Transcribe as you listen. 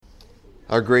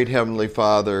Our great Heavenly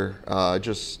Father, I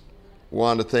just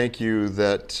want to thank you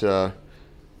that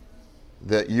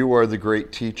you are the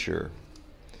great teacher.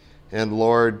 And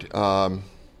Lord,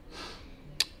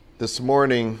 this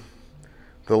morning,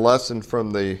 the lesson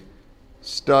from the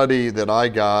study that I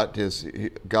got is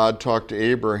God talked to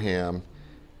Abraham,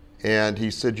 and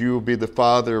he said, "You will be the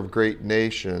father of great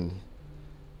nation,"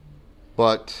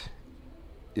 but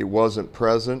it wasn't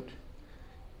present.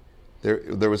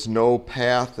 There was no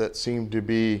path that seemed to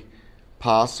be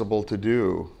possible to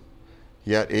do,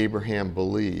 yet Abraham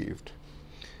believed.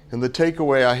 And the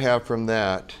takeaway I have from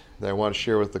that I want to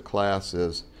share with the class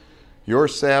is, your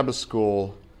Sabbath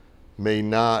school may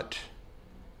not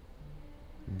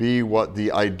be what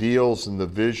the ideals and the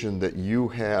vision that you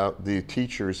have, the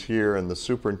teachers here and the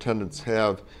superintendents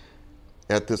have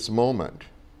at this moment.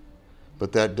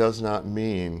 But that does not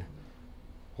mean,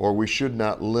 or we should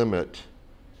not limit,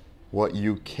 what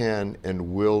you can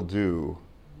and will do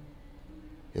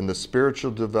in the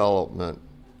spiritual development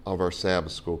of our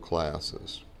Sabbath school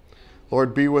classes.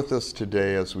 Lord, be with us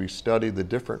today as we study the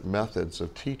different methods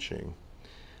of teaching.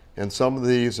 And some of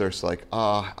these are like,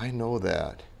 I know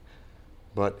that,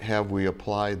 but have we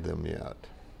applied them yet?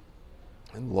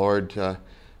 And Lord,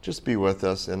 just be with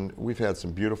us. And we've had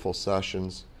some beautiful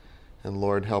sessions. And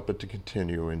Lord, help it to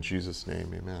continue. In Jesus'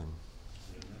 name, amen.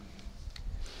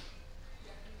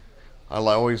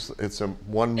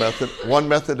 One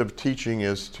method of teaching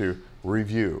is to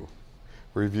review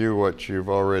what you've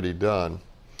already done.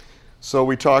 So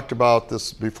we talked about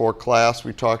this before class.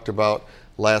 We talked about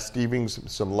last evening,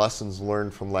 some lessons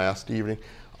learned from last evening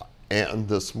and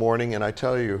this morning. And I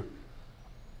tell you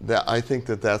that I think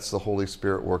that that's the Holy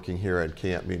Spirit working here at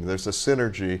camp meeting. There's a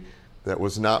synergy that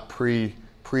was not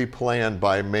pre-planned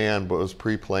by man, but was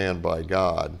pre-planned by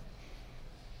God.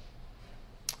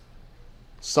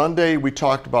 Sunday, we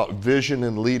talked about vision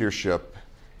and leadership.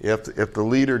 If the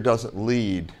leader doesn't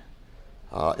lead,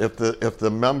 if the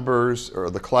members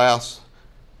or the class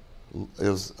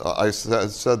is, I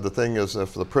said the thing is,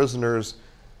 if the prisoners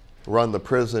run the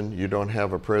prison, you don't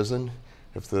have a prison.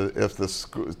 If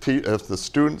the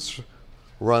students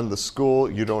run the school,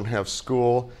 you don't have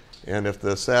school. And if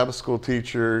the Sabbath school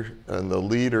teacher and the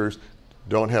leaders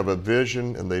don't have a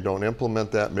vision and they don't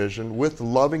implement that vision with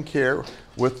loving care,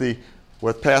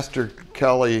 what Pastor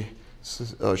Kelly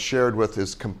shared with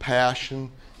his compassion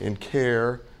and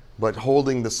care, but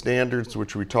holding the standards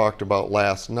which we talked about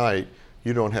last night,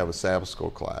 you don't have a Sabbath school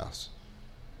class.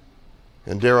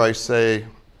 And dare I say,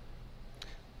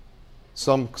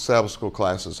 some Sabbath school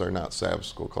classes are not Sabbath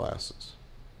school classes.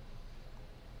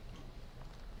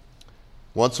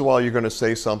 Once in a while you're going to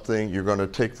say something, you're going to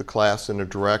take the class in a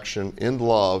direction in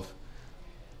love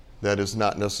that is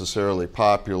not necessarily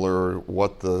popular,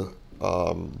 what the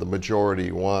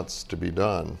majority wants to be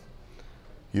done.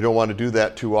 You don't want to do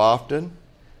that too often,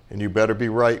 and you better be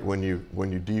right when you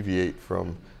deviate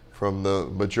from the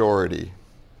majority.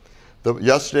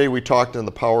 Yesterday we talked on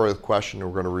the power of the question, and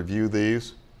we're going to review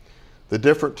these.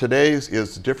 Today's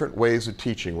is different ways of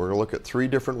teaching. We're going to look at 3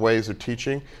 different ways of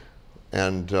teaching,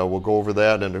 and we'll go over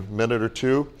that in a minute or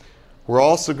two. We're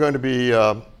also going to be,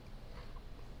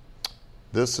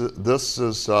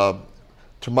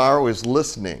 tomorrow is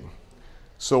listening.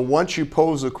 So once you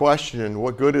pose a question,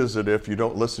 what good is it if you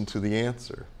don't listen to the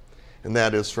answer? And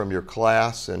that is from your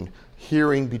class and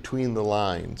hearing between the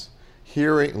lines.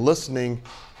 Listening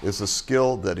is a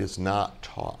skill that is not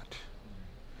taught.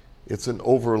 It's an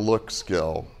overlooked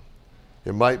skill.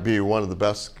 It might be one of the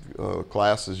best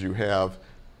classes you have.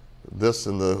 This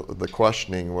and the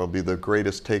questioning will be the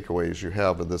greatest takeaways you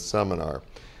have of this seminar.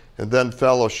 And then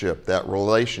fellowship, that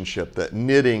relationship, that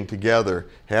knitting together,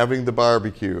 having the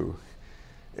barbecue,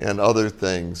 and other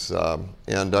things.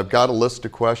 And I've got a list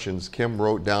of questions Kim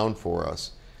wrote down for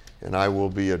us, and I will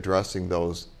be addressing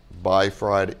those by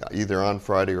Friday, either on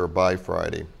Friday or by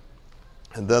Friday.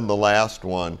 And then the last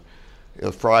one,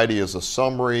 Friday, is a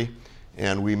summary,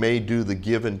 and we may do the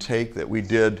give and take that we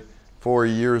did 4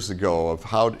 years ago of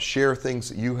how to share things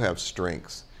that you have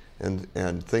strengths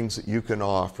and things that you can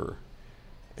offer,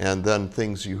 and then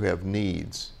things you have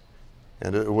needs.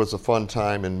 And it was a fun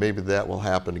time, and maybe that will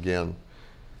happen again.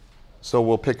 So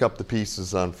we'll pick up the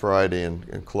pieces on Friday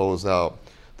and close out.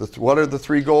 What are the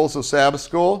 3 goals of Sabbath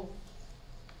school?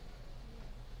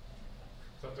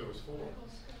 I thought there was 4.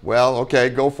 Well, okay,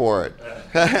 go for it.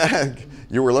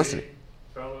 You were listening.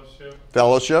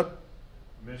 Fellowship.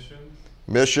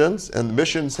 Missions. And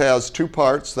missions has 2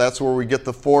 parts. That's where we get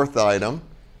the 4th item.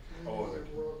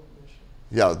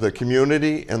 Yeah, the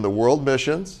community and the world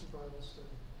missions.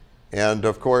 And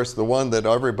of course, the one that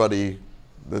everybody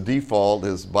the default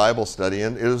is Bible study,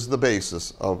 and it is the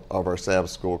basis of our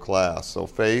Sabbath school class. So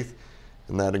faith,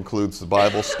 and that includes the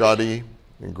Bible study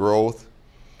and growth,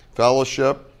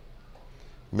 fellowship,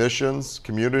 missions,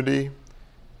 community,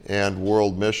 and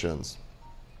world missions.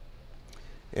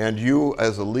 And you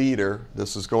as a leader,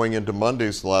 this is going into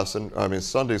Sunday's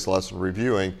lesson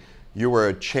reviewing, you are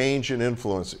a change and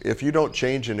influence. If you don't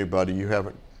change anybody, you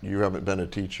haven't been a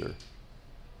teacher.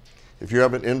 If you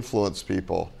haven't influenced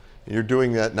people, you're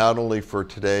doing that not only for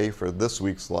today, for this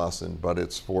week's lesson, but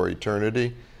it's for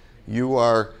eternity. You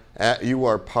are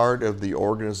part of the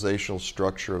organizational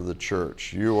structure of the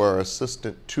church. You are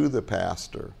assistant to the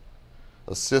pastor,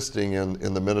 assisting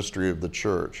in the ministry of the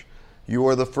church. You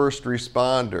are the first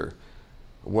responder.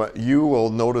 What you will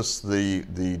notice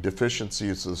the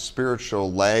deficiencies, the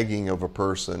spiritual lagging of a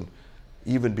person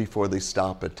even before they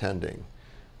stop attending.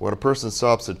 When a person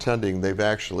stops attending, they've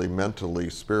actually mentally,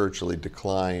 spiritually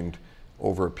declined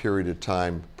over a period of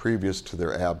time previous to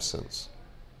their absence.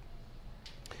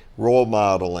 Role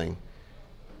modeling.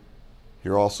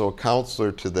 You're also a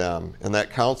counselor to them, and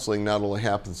that counseling not only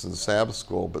happens in the Sabbath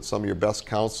school, but some of your best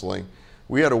counseling.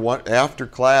 We had after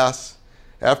class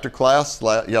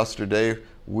yesterday,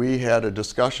 we had a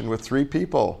discussion with 3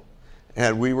 people,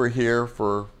 and we were here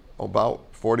for about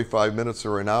 45 minutes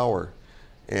or an hour,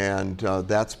 and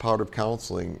that's part of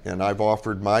counseling. And I've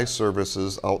offered my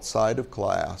services outside of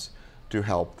class to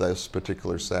help this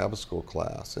particular Sabbath school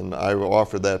class, and I will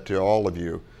offer that to all of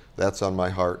you. That's on my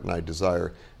heart and I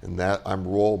desire, and that I'm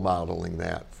role modeling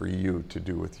that for you to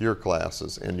do with your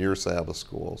classes and your Sabbath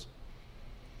schools.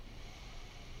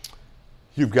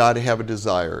 You've got to have a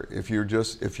desire. If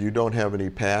you don't have any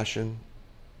passion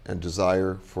and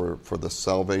desire for the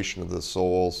salvation of the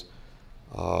souls,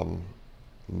 you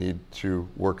need to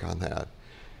work on that.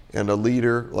 And a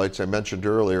leader, like I mentioned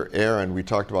earlier, Aaron, we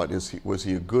talked about, was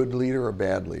he a good leader or a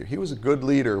bad leader? He was a good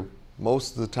leader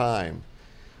most of the time,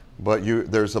 but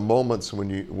there's moments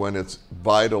when it's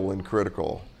vital and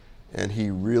critical, and he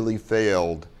really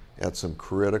failed at some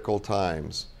critical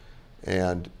times.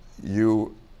 And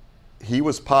he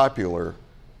was popular,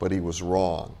 but he was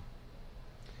wrong.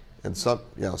 And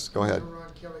yes, go ahead.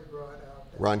 Ron Kelly brought out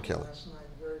Ron Kelly last night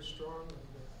very strongly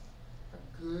that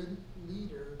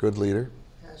a good leader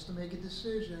has to make a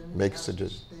decision. Makes a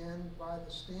decision. Stand by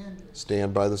the standards.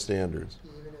 Stand by the standards.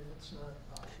 Even if it's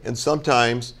not popular. And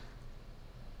sometimes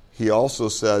he also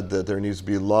said that there needs to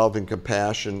be love and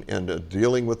compassion and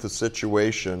dealing with the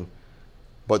situation,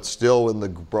 but still in the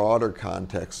broader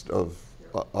context of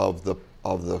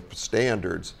the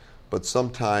standards. But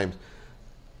sometimes,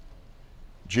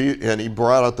 and he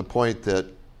brought out the point that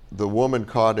the woman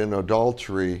caught in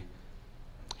adultery,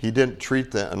 he didn't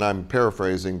treat them, and I'm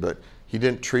paraphrasing, but he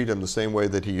didn't treat them the same way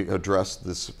that he addressed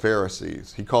the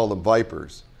Pharisees. He called them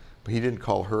vipers, but he didn't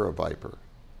call her a viper.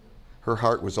 Her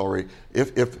heart was already,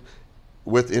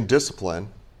 in discipline,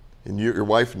 and your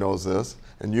wife knows this,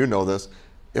 and you know this,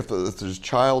 if the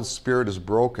child's spirit is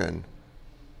broken,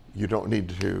 you don't need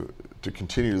to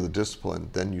continue the discipline,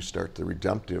 then you start the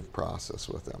redemptive process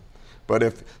with them. But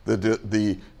if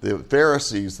the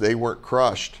Pharisees, they weren't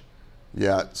crushed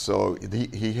yet, so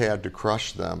he had to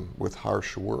crush them with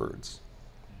harsh words.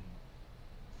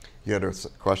 You had a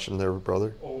question there,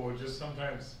 brother? Oh, just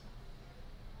sometimes,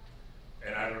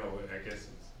 and I don't know, I guess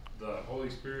it's the Holy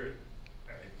Spirit,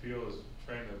 I feel, is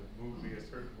trying to move me a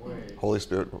certain way. Holy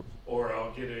Spirit. Or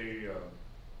I'll get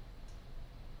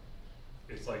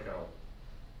it's like I'll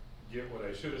get what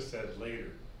I should have said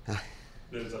later.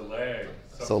 There's a lag.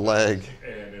 It's a lag.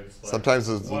 And it's like, sometimes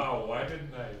wow, why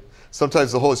didn't I?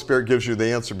 Sometimes the Holy Spirit gives you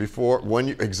the answer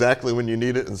exactly when you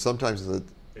need it, and sometimes it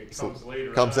comes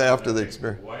later. Comes after the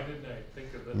experience. Why didn't I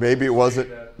think of that? Maybe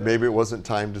it wasn't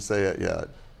time to say it yet.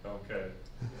 Okay.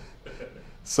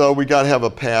 So we got to have a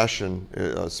passion.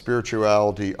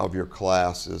 Spirituality of your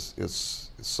class is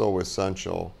so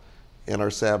essential, and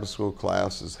our Sabbath school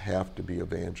classes have to be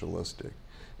evangelistic.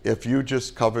 If you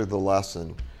just cover the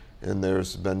lesson and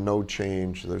there's been no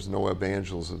change, there's no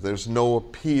evangelism, there's no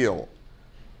appeal,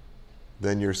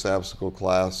 then your Sabbath school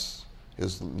class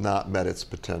has not met its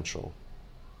potential.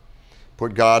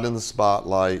 Put God in the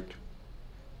spotlight,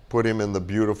 put him in the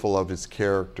beautiful of his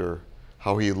character,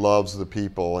 how he loves the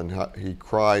people and how he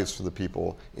cries for the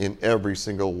people in every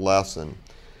single lesson.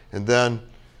 And then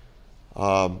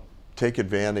take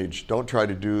advantage. Don't try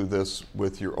to do this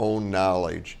with your own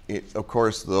knowledge. Of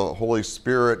course, the Holy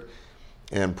Spirit,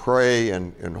 and pray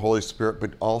and Holy Spirit,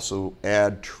 but also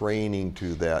add training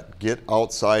to that. Get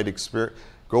outside experience.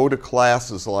 Go to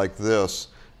classes like this.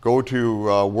 Go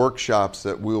to workshops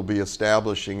that we'll be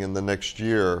establishing in the next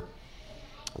year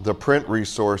the print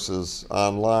resources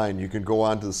online. You can go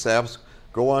onto the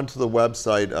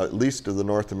website, at least of the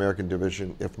North American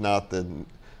Division, if not the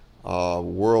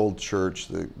World Church,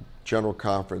 the General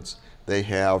Conference. They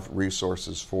have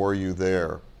resources for you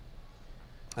there.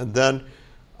 And then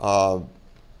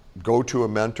go to a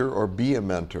mentor or be a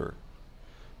mentor.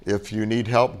 If you need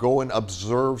help, go and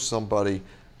observe somebody.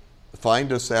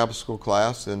 Find a Sabbath school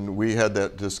class, and we had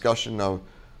that discussion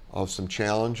of some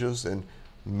challenges, and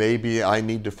maybe I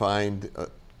need to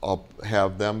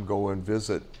have them go and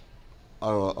visit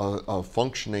a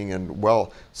functioning and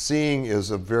seeing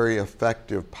is a very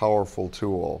effective, powerful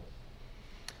tool.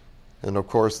 And of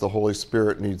course, the Holy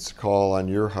Spirit needs to call on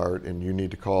your heart, and you need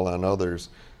to call on others.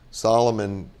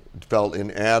 Solomon felt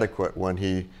inadequate when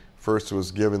he first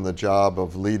was given the job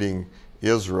of leading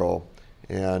Israel,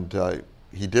 and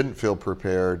he didn't feel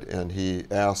prepared, and he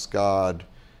asked God,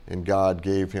 and God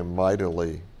gave him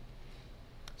mightily.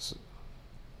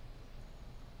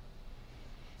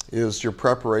 Is your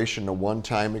preparation a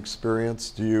one-time experience?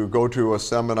 Do you go to a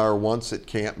seminar once at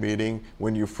camp meeting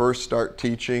when you first start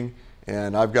teaching,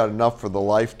 and I've got enough for the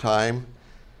lifetime?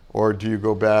 Or do you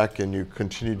go back and you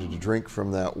continue to drink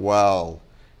from that well?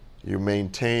 You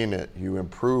maintain it, you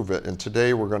improve it. And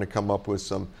today we're going to come up with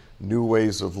some new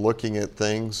ways of looking at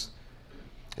things,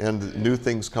 and new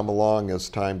things come along as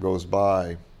time goes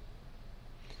by.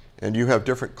 And you have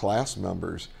different class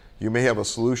members. You may have a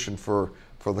solution for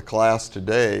the class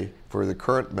today, for the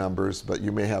current members, but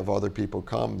you may have other people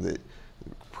come that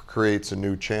creates a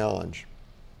new challenge.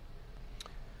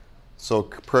 So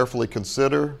prayerfully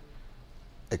consider,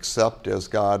 accept as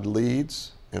God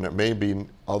leads, and it may be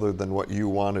other than what you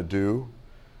want to do.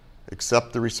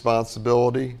 Accept the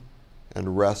responsibility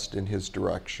and rest in His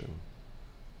direction.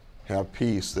 Have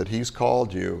peace that He's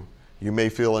called you. You may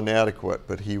feel inadequate,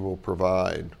 but He will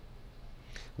provide.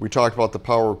 We talked about the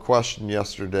power of question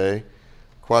yesterday.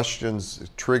 Questions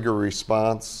trigger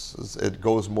responses. It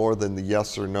goes more than the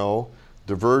yes or no.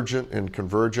 Divergent and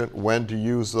convergent, when to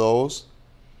use those.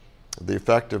 The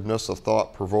effectiveness of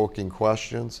thought-provoking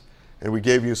questions. And we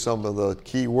gave you some of the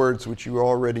key words which you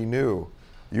already knew.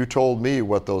 You told me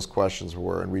what those questions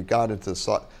were, and we got into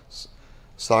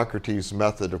Socrates'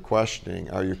 method of questioning.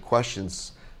 Are your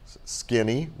questions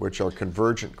skinny, which are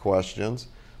convergent questions,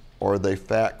 or are they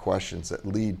fat questions that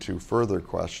lead to further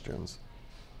questions?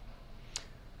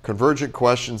 Convergent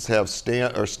questions have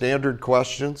standard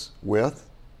questions with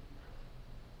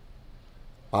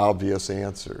obvious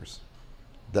answers.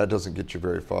 That doesn't get you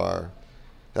very far.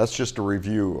 That's just a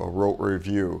review, a rote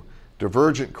review.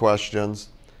 Divergent questions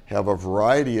have a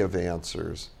variety of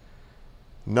answers.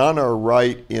 None are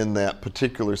right in that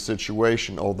particular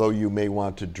situation, although you may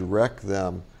want to direct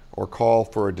them or call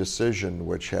for a decision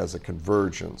which has a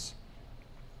convergence.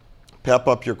 Pep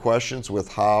up your questions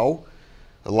with how.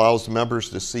 Allows members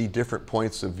to see different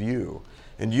points of view.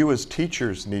 And you as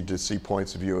teachers need to see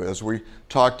points of view. As we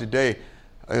talk today,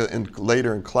 and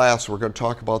later in class, we're going to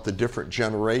talk about the different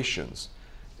generations.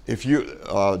 If you,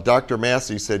 Dr.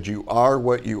 Massey said, you are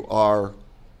what you are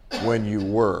when you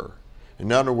were.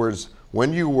 In other words,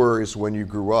 when you were is when you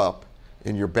grew up,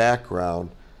 and your background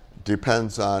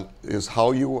depends on is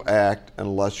how you will act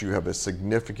unless you have a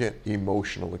significant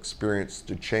emotional experience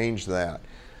to change that.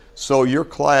 So your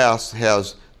class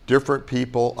has different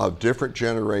people of different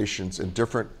generations and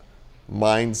different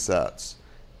mindsets,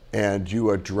 and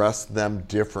you address them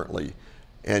differently.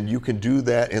 And you can do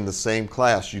that in the same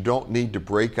class. You don't need to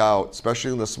break out,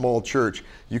 especially in a small church.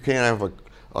 You can't have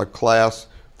a class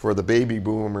for the baby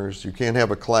boomers. You can't have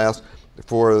a class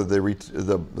for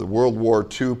the World War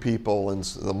II people and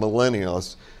the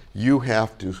millennials. You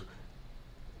have to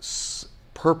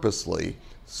purposely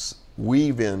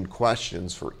weave in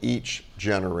questions for each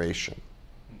generation.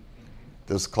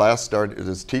 Does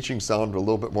teaching sound a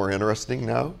little bit more interesting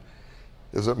now?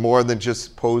 Is it more than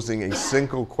just posing a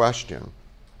single question?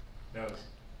 No.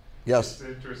 Yes. It's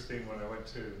interesting when I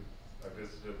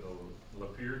visited the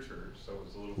Lapeer Church, so it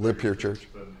was a little Lapeer bigger Church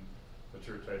than the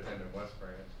church I attended in West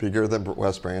Branch. Bigger than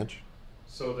West Branch?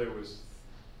 So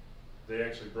they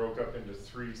actually broke up into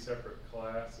 3 separate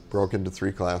classes. Broke into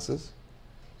 3 classes?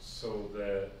 So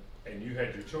that, and you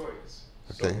had your choice.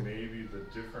 Okay. So maybe the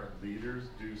different leaders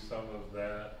do some of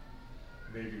that.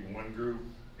 Maybe one group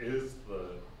is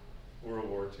the World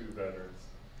War II veterans.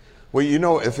 Well, you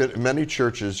know, many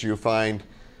churches you find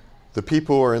the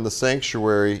people who are in the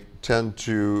sanctuary tend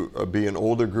to be an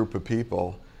older group of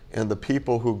people, and the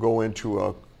people who go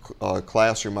into a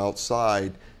classroom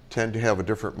outside tend to have a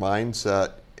different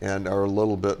mindset and are a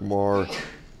little bit more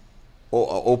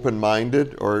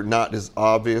open-minded or not as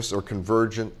obvious or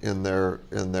convergent in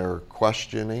their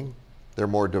questioning. They're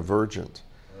more divergent.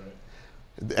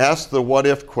 Ask the what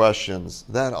if questions.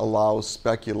 That allows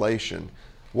speculation.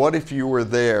 What if you were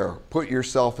there? Put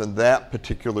yourself in that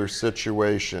particular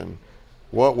situation.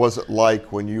 What was it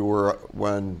like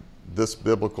when this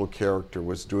biblical character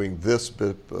was doing this?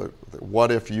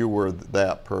 What if you were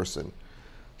that person?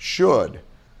 Should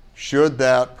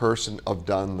that person have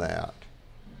done that?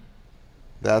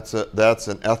 That's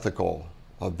an ethical,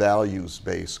 a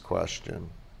values-based question.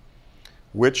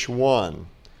 Which one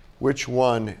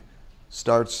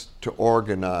starts to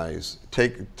organize,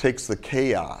 takes the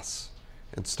chaos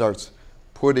and starts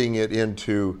putting it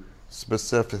into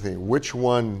specific things? Which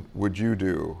one would you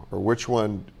do, or which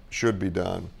one should be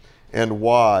done, and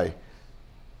why?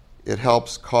 It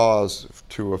helps cause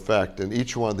to effect, and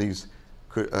each one of these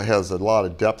has a lot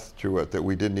of depth to it that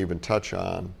we didn't even touch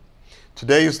on.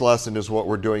 Today's lesson is what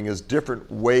we're doing is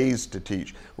different ways to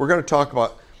teach. We're going to talk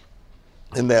about,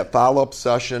 in that follow-up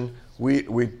session, we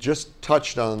just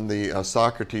touched on the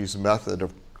Socrates method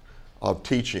of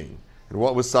teaching. And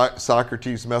what was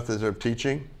Socrates' method of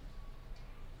teaching?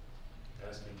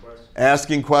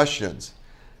 Asking questions.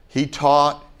 He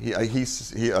taught,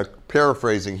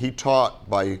 paraphrasing, he taught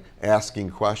by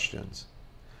asking questions.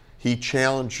 He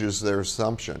challenges their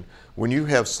assumption. When you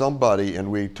have somebody,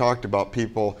 and we talked about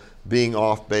people being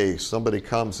off base, somebody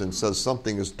comes and says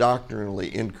something is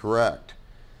doctrinally incorrect,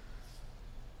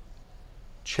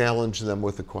 challenge them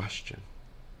with a question.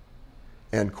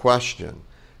 And question.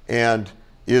 And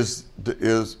I'm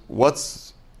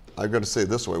going to say it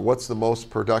this way, what's the most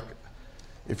productive?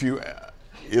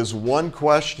 Is one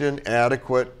question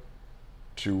adequate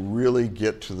to really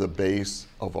get to the base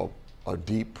of a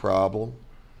deep problem?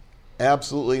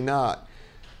 Absolutely not.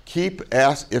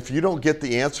 If you don't get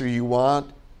the answer you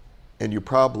want, and you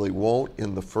probably won't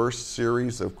in the first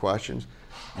series of questions,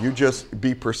 you just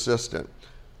be persistent.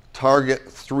 Target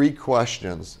 3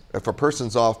 questions. If a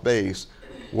person's off base,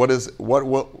 what does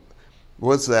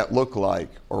that look like?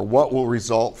 Or what will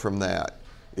result from that?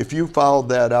 If you followed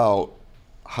that out,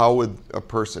 how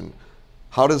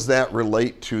does that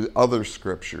relate to other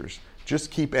scriptures?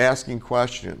 Just keep asking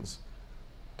questions.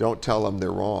 Don't tell them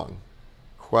they're wrong.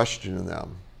 Question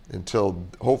them until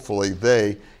hopefully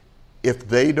if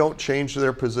they don't change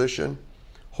their position,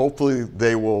 hopefully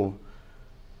they will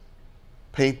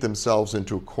paint themselves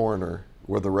into a corner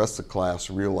where the rest of the class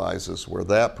realizes where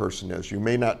that person is. You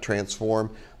may not transform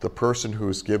the person who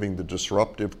is giving the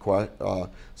disruptive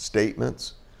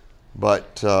statements,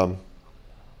 but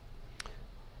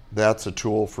that's a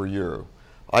tool for you.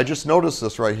 I just noticed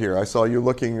this right here. I saw you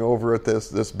looking over at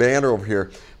this banner over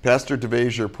here. Pastor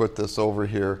DeVasier put this over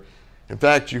here. In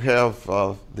fact, you have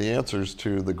the answers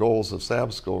to the goals of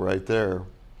Sabbath School right there.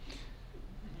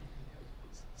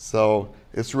 So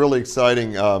it's really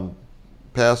exciting.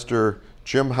 Pastor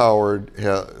Jim Howard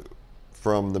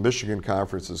from the Michigan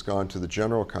Conference has gone to the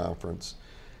General Conference,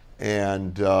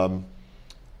 and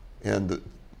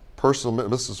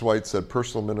Mrs. White said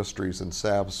personal ministries and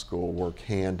Sabbath School work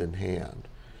hand in hand.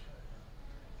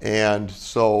 And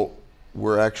so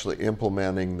we're actually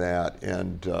implementing that,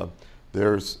 and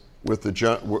there's with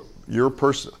the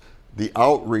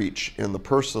outreach in the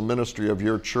personal ministry of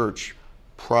your church,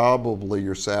 probably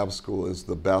your Sabbath School is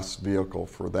the best vehicle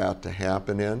for that to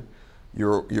happen in.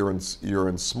 You're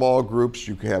in small groups,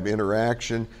 you can have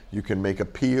interaction, you can make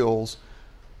appeals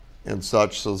and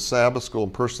such. So the Sabbath School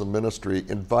and personal ministry,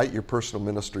 invite your personal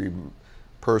ministry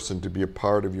person to be a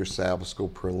part of your Sabbath School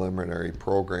preliminary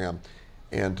program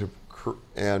and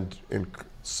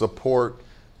support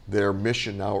their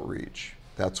mission outreach.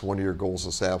 That's one of your goals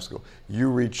of Sabbath School. You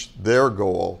reach their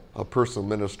goal of personal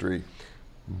ministry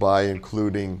by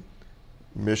including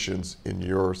missions in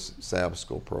your Sabbath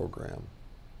School program.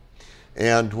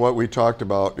 And what we talked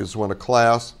about is when a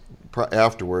class,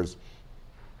 afterwards,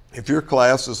 if your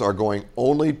classes are going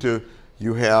only to,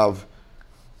 you have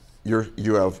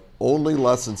only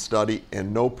lesson study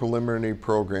and no preliminary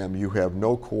program, you have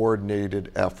no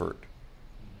coordinated effort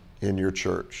in your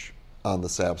church on the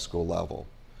Sabbath School level.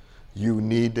 You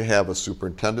need to have a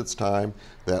superintendent's time.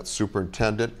 That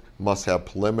superintendent must have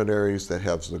preliminaries that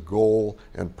have the goal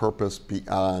and purpose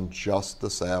beyond just the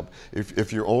Sabbath.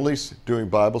 If you're only doing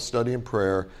Bible study and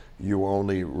prayer, you're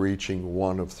only reaching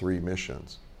one of 3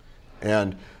 missions.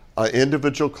 And an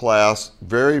individual class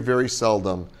very, very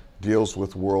seldom deals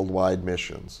with worldwide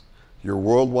missions. Your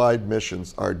worldwide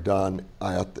missions are done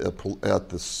at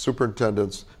the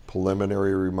superintendent's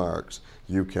preliminary remarks.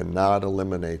 You cannot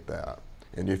eliminate that.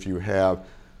 And if you have,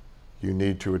 you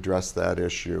need to address that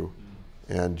issue,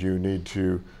 and you need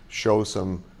to show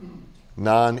some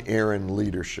non-Aaron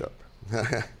leadership.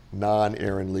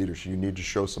 non-Aaron leaders. You need to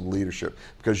show some leadership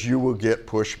because you will get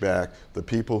pushback. The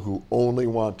people who only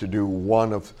want to do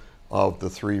one of the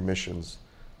three missions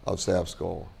of Sabbath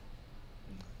School.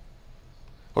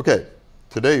 Okay,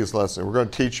 today's lesson, we're going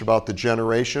to teach about the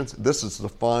generations. This is the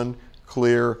fun,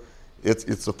 clear, it's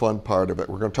the fun part of it.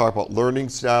 We're going to talk about learning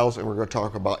styles, and we're going to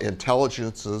talk about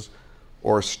intelligences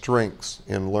or strengths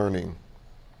in learning.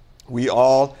 We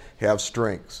all have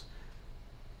strengths.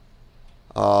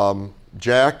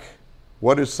 Jack,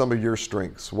 what is some of your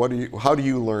strengths? How do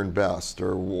you learn best?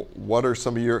 Or what are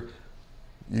some of you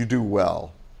do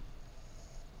well?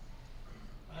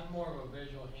 I'm more of a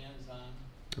visual hands-on.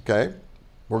 Okay,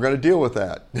 we're going to deal with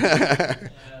that. And I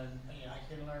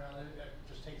can learn on it. It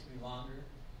just takes me longer.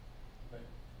 But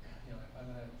if I'm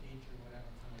going to teach or whatever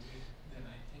I'm going to do, then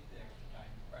I take the extra time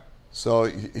to prep. So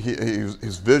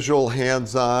he's visual,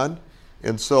 hands-on,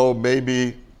 and so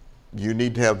maybe you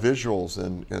need to have visuals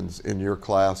in your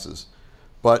classes.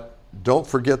 But don't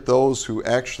forget those who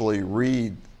actually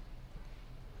read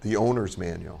the owner's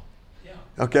manual. Yeah.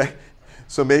 Okay?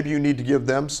 So maybe you need to give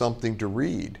them something to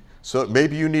read. So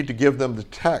maybe you need to give them the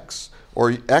text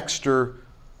or extra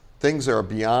things that are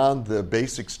beyond the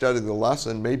basic study of the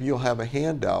lesson. Maybe you'll have a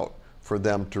handout for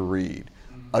them to read.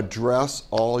 Mm-hmm. Address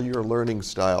all your learning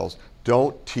styles.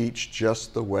 Don't teach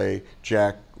just the way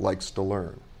Jack likes to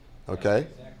learn. Okay?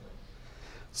 Exactly.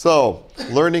 So,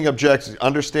 learning objectives.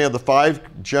 Understand the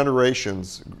 5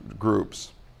 generations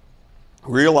groups.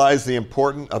 Realize the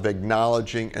importance of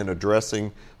acknowledging and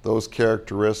addressing those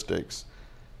characteristics.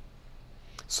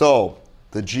 So,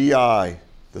 the GI,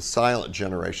 the silent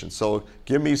generation. So,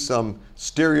 give me some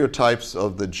stereotypes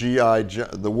of the GI,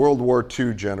 the World War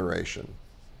II generation.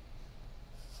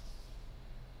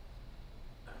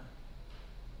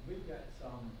 We've got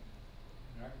some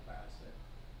in our class that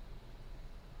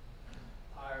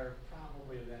are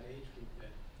probably of that age group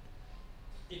that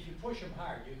if you push them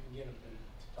hard, you can get them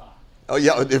to talk. Oh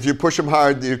yeah, if you push them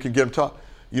hard, you can get them talk.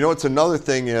 You know what's another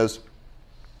thing is,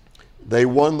 they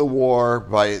won the war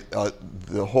by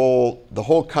the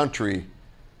whole country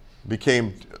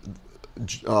became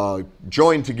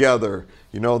joined together.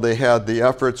 You know, they had the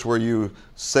efforts where you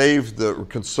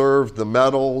conserved the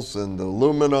metals and the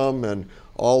aluminum and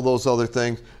all those other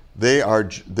things. They are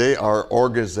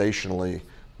organizationally.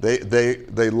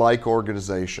 They like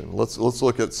organization. Let's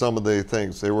look at some of the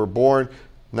things. They were born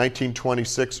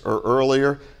 1926 or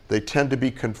earlier. They tend to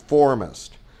be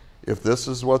conformist. If this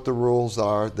is what the rules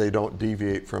are, they don't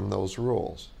deviate from those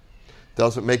rules.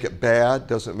 Doesn't make it bad,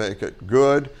 doesn't make it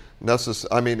good.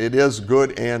 It is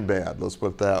good and bad, let's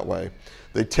put it that way.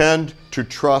 They tend to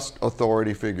trust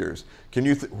authority figures.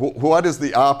 What is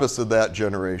the opposite of that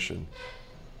generation?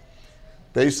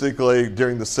 Basically,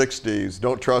 during the 60s,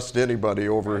 don't trust anybody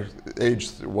over age,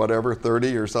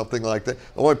 30 or something like that.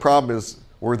 The only problem is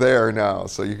we're there now,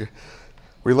 so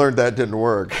we learned that didn't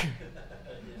work.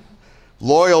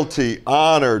 Loyalty,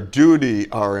 honor, duty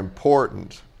are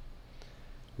important.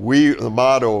 The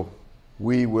motto,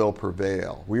 we will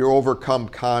prevail. We will overcome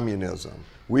communism.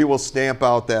 We will stamp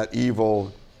out that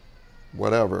evil,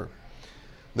 whatever.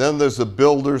 Then there's the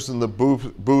builders and the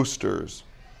boosters.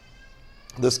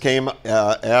 This came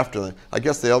after, I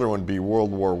guess the other one would be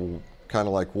kind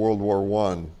of like World War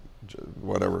I,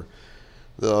 whatever.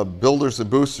 The builders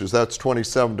and boosters, that's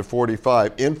 27 to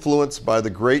 45, influenced by the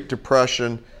Great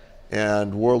Depression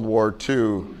and World War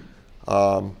II.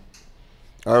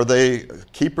 Are they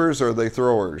keepers or are they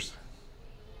throwers?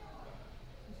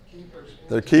 Keepers.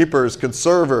 They're keepers,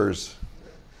 conservers.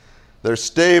 They're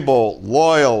stable,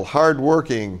 loyal,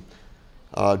 hardworking,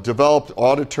 developed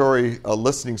auditory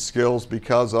listening skills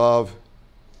because of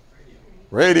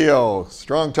radio,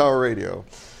 strong tower radio.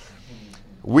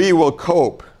 We will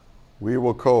cope. We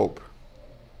will cope.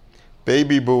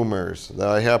 Baby boomers,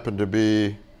 that happen to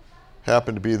be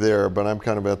there, but I'm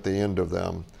kind of at the end of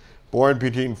them. Born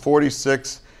between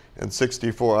 46 and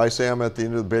 64. I say I'm at the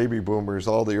end of the baby boomers.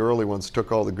 All the early ones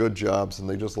took all the good jobs and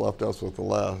they just left us with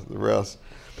the rest.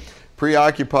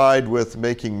 Preoccupied with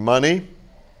making money.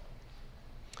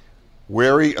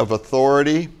 Wary of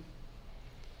authority.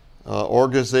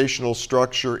 Organizational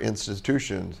structure,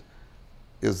 institutions.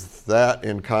 Is that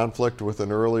in conflict with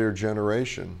an earlier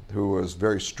generation who was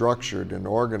very structured and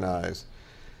organized?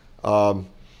 How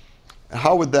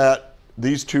would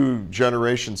these two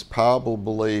generations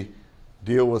probably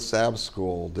deal with Sabbath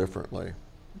school differently?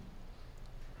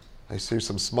 I see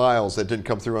some smiles that didn't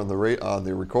come through on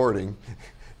the recording.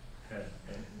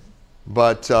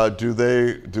 But do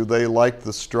they like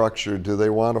the structure? Do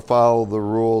they want to follow the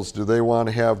rules? Do they want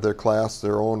to have their class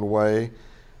their own way?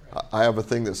 I have a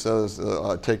thing that says,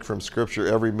 take from Scripture,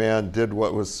 every man did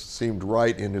what seemed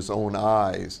right in his own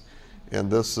eyes. And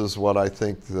this is what I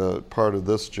think the part of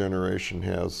this generation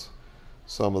has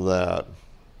some of that.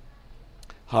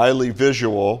 Highly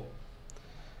visual,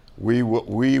 we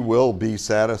will be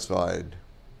satisfied.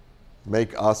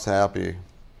 Make us happy.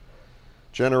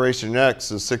 Generation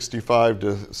X is 65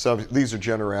 to 70. These are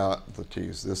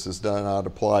generalities. This does not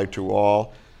apply to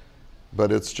all.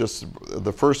 But it's just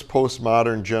the first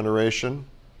postmodern generation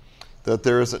that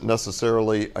there isn't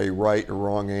necessarily a right or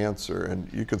wrong answer.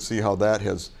 And you can see how that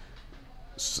has,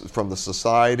 from the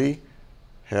society,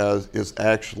 is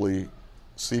actually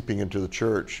seeping into the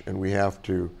church, and we have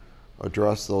to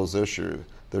address those issues.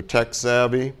 They're tech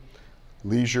savvy,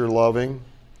 leisure loving,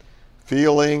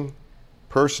 feeling,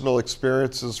 personal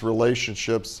experiences,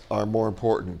 relationships are more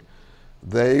important.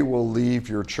 They will leave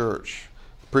your church.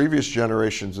 Previous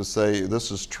generations would say, this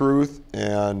is truth,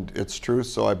 and it's truth,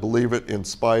 so I believe it in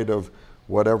spite of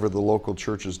whatever the local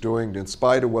church is doing, in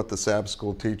spite of what the Sabbath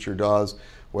school teacher does,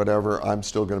 whatever, I'm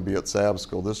still going to be at Sabbath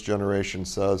school. This generation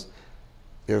says,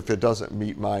 if it doesn't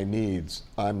meet my needs,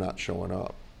 I'm not showing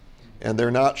up. And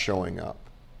they're not showing up.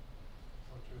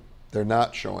 They're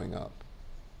not showing up.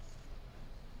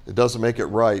 It doesn't make it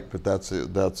right, but that's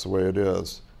it. That's the way it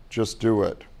is. Just do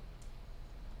it.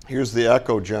 Here's the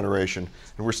echo generation,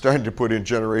 and we're starting to put in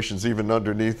generations even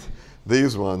underneath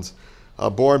these ones.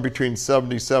 Born between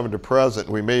 77 to present,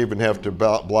 we may even have to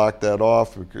block that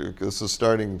off because this is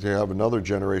starting to have another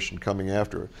generation coming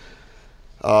after it.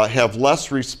 Have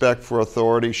less respect for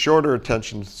authority, shorter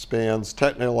attention spans,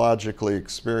 technologically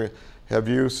experienced. Have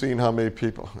you seen how many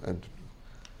people, and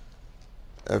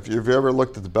if you've ever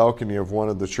looked at the balcony of one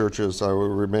of the churches, I will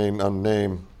remain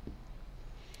unnamed.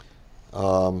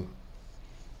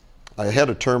 I had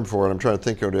a term for it, I'm trying to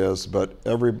think what it is, but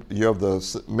you have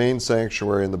the main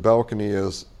sanctuary and the balcony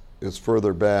is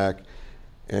further back,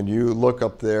 and you look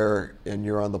up there and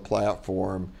you're on the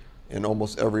platform, and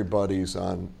almost everybody's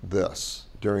on this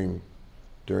during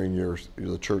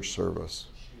the church service.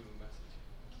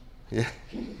 Yeah.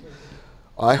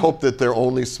 I hope that they're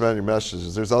only sending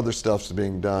messages. There's other stuff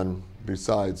being done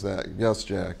besides that. Yes,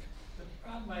 Jack? The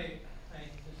problem I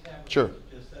just have with Sure. what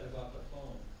you just said about the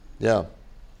phone Yeah.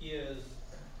 is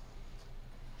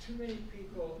too many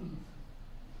people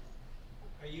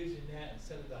are using that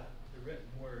instead of the written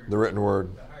word. The written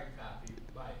word. The hard copy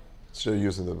Bible. Still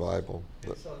using the Bible.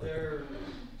 And so they're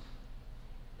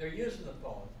using the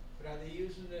phone, but are they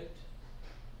using it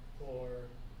for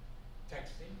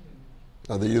texting?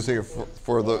 Are they using it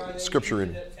for the scripture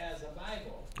reading?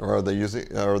 Or are they using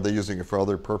it as a Bible? Or are they using it for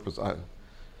other purpose?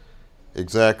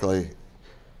 Exactly.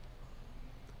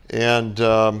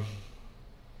 And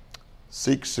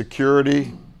seek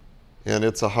security, and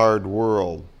it's a hard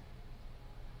world.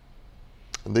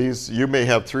 And you may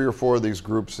have 3 or 4 of these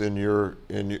groups in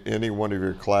any one of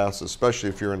your classes, especially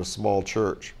if you're in a small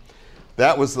church.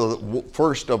 That was the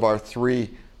first of our 3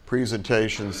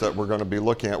 presentations that we're going to be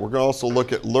looking at. We're going to also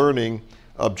look at learning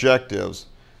objectives.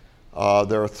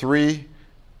 There are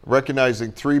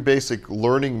recognizing 3 basic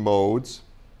learning modes.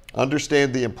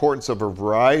 Understand the importance of a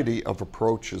variety of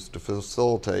approaches to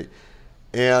facilitate.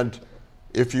 And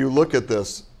if you look at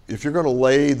this, if you're going to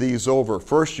lay these over,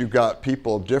 first you've got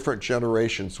people of different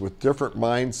generations with different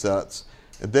mindsets,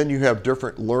 and then you have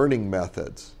different learning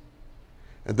methods.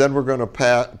 And then we're going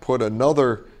to put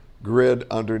another grid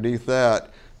underneath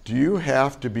that. Do you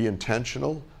have to be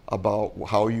intentional about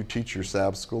how you teach your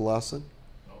Sabbath school lesson?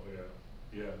 Oh,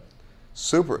 yeah. Yeah.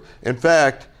 Super. In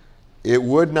fact, it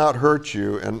would not hurt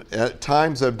you, and at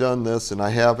times I've done this, and I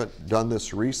haven't done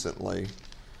this recently,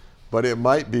 but it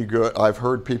might be good. I've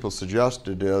heard people suggest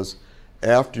it is,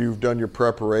 after you've done your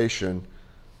preparation,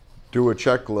 do a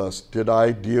checklist. Did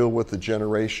I deal with the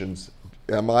generations?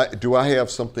 Do I have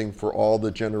something for all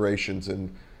the generations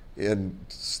in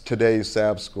today's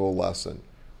Sabbath school lesson?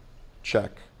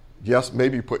 Check. Yes,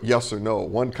 maybe put yes or no.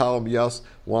 One column yes,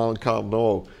 one column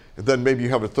no. And then maybe you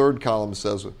have a third column that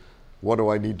says, what do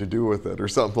I need to do with it, or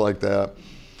something like that.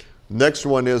 Next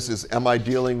one is am I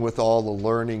dealing with all the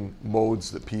learning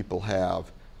modes that people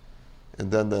have?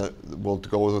 And then we'll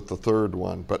go with the third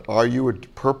one. But are you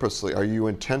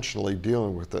intentionally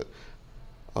dealing with it?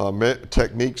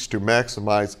 Techniques to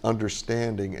maximize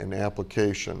understanding and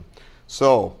application.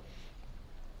 So,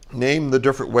 name the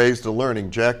different ways to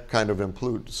learning. Jack kind of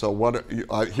included. So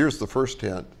here's the first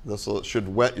hint. This should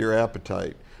whet your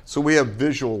appetite. So we have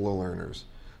visual learners.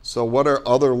 So what are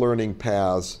other learning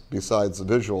paths besides the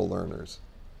visual learners?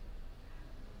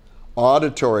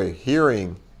 Auditory,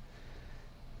 hearing.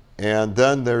 And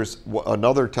then there's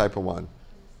another type of one.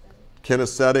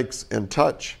 Kinesthetics and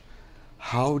touch.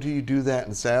 How do you do that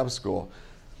in Sabbath school?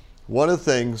 One of the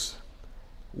things,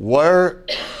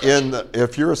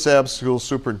 if you're a Sabbath school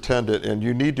superintendent and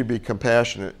you need to be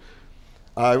compassionate,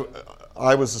 I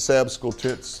was a Sabbath school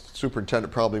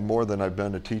superintendent probably more than I've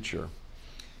been a teacher.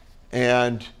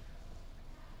 And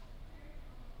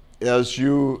as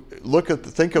you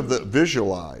think of the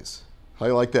visualize. How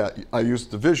you like that? I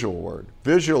used the visual word.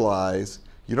 Visualize.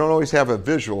 You don't always have a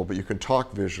visual, but you can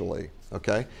talk visually,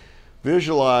 okay?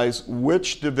 Visualize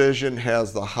which division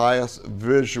has the highest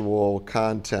visual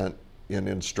content in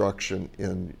instruction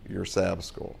in your Sabbath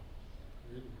school.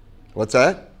 What's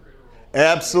that?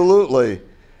 Absolutely.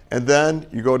 And then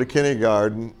you go to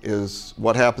kindergarten, is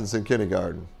what happens in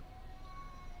kindergarten?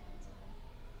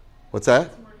 What's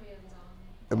that?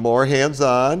 More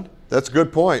hands-on. That's a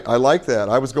good point. I like that.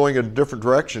 I was going in a different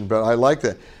direction, but I like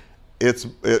that.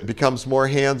 It becomes more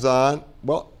hands-on.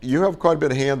 Well, you have quite a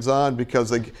bit of hands-on because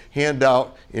they hand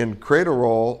out in Cradle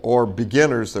Roll, or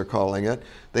beginners they're calling it,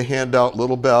 they hand out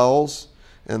little bells,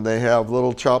 and they have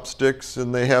little chopsticks,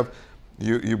 and they have,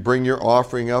 you bring your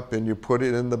offering up and you put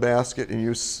it in the basket and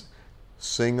you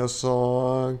sing a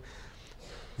song.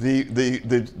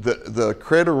 The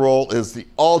Cradle Roll is the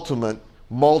ultimate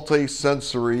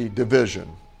multi-sensory division.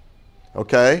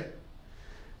 Okay?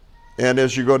 And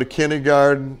as you go to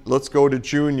kindergarten, let's go to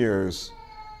juniors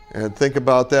and think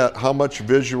about that. How much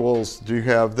visuals do you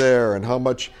have there, and how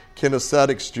much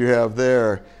kinesthetics do you have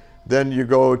there? Then you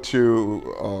go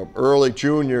to early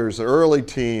juniors, early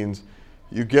teens.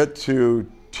 You get to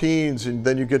teens, and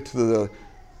then you get to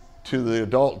the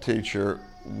adult teacher.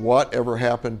 Whatever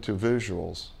happened to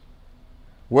visuals?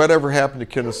 Whatever happened to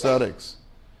kinesthetics?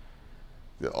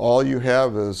 All you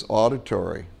have is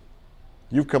auditory.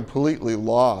 You've completely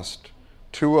lost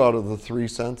 2 out of the 3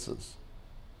 senses.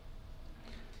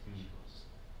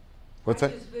 What's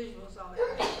that? I use visuals all the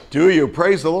time. Do you?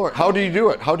 Praise the Lord. How do you do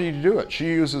it? How do you do it? She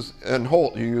uses, and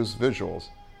Holt, you use visuals.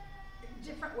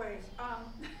 Different ways.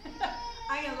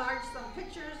 I enlarged some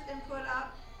pictures and put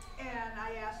up, and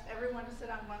I asked everyone to sit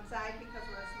on one side because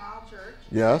we're a small church.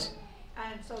 Yes?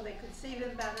 And so they could see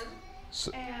them better.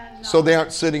 So they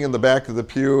aren't sitting in the back of the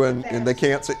pew and they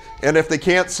can't see. And if they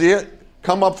can't see it,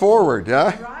 come up forward,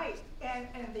 yeah? Right. And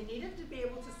they needed to be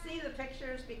able to see the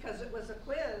pictures because it was a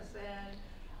quiz and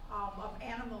of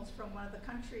animals from one of the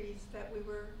countries that we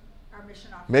were, our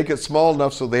mission officer. Make it small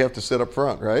enough so they have to sit up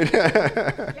front, right?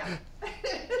 Yeah.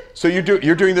 So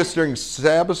you're doing this during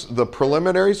Sabbath, the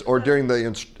preliminaries, or during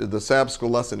the Sabbath school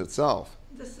lesson itself?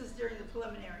 This is during the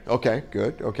preliminaries. Okay,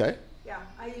 good, okay. Yeah,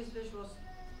 I use visuals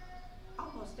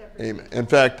almost every Amen. week. In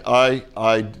fact, I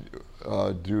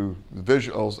do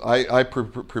visuals. I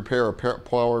prepare a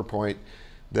PowerPoint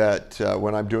that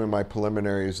when I'm doing my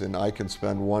preliminaries, and I can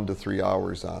spend 1 to 3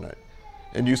 hours on it.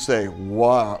 And you say,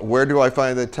 wow, where do I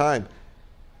find the time?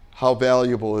 How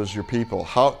valuable is your people?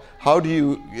 How do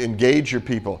you engage your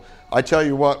people? I tell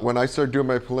you what, when I start doing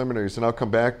my preliminaries, and I'll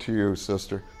come back to you,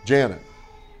 Sister Janet.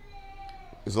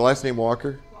 Is the last name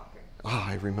Walker? Walker.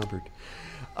 Ah, I remembered.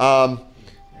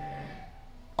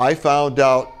 I found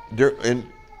out, and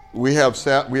we have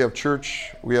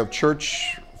church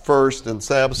first and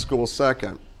Sabbath school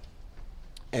second,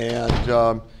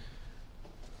 and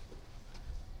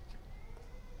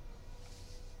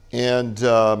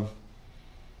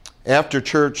after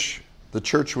church, the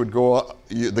church would go.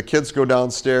 The kids go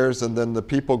downstairs, and then the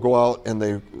people go out and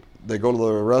they go to the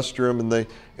restroom,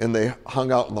 and they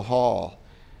hung out in the hall.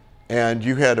 And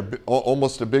you had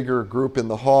almost a bigger group in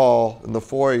the hall, in the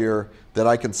foyer, that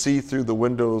I can see through the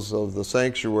windows of the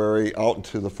sanctuary out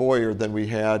into the foyer than we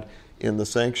had in the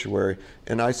sanctuary.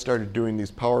 And I started doing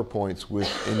these PowerPoints with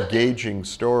engaging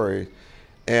story,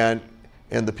 and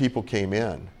the people came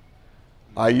in.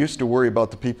 I used to worry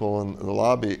about the people in the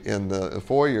lobby, in the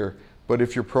foyer, but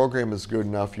if your program is good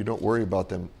enough, you don't worry about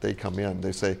them. They come in.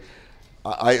 They say,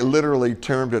 I literally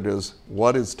termed it as,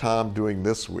 what is Tom doing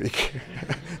this week?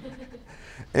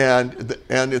 And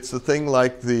it's the thing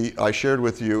like I shared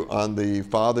with you on the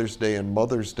Father's Day and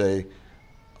Mother's Day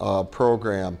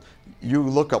program. You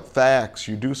look up facts,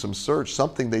 you do some search,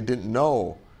 something they didn't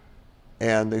know,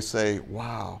 and they say,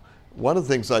 wow. One of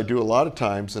the things I do a lot of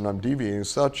times, and I'm deviating,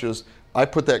 such as I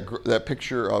put that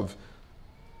picture of,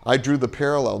 I drew the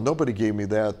parallel. Nobody gave me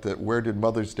that where did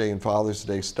Mother's Day and Father's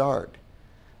Day start?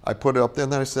 I put it up there,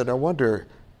 and then I said, I wonder,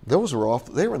 they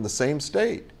were in the same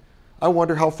state. I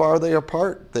wonder how far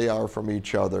apart they are from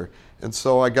each other. And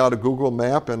so I got a Google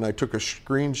map, and I took a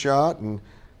screenshot, and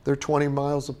they're 20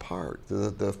 miles apart,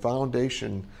 the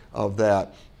foundation of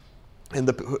that. And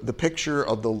the picture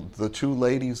of the 2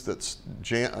 ladies, that's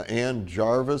Ann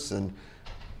Jarvis and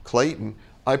Clayton,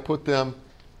 I put them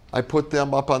I put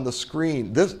them up on the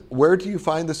screen. Where do you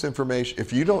find this information?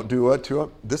 If you don't do it to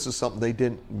them, this is something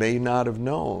they may not have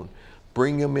known.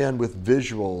 Bring them in with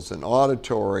visuals and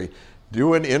auditory.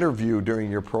 Do an interview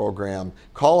during your program.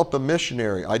 Call up a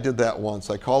missionary. I did that once.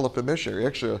 I called up a missionary.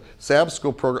 Actually, a Sabbath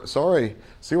school program. Sorry.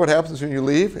 See what happens when you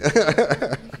leave?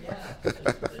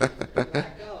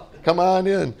 Come on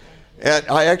in. And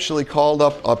I actually called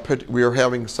up, we were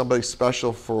having somebody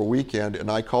special for a weekend,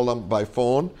 and I called them by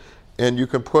phone. And you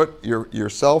can put your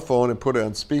cell phone and put it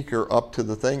on speaker up to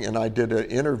the thing. And I did an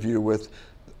interview with,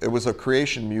 it was a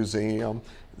Creation Museum,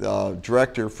 the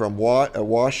director from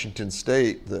Washington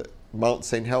State, the Mount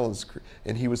St. Helens,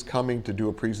 and he was coming to do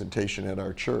a presentation at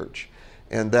our church.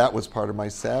 And that was part of my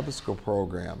Sabbath school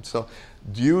program. So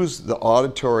use the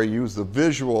auditory, use the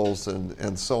visuals,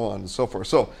 and so on and so forth.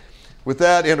 So with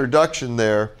that introduction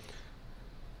there,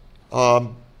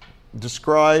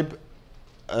 describe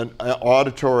an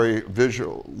auditory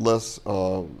visual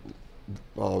listener.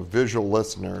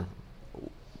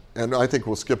 And I think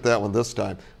we'll skip that one this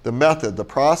time. The method, the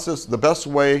process, the best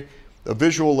way, the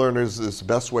visual learners is the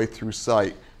best way through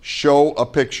sight. Show a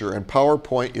picture, and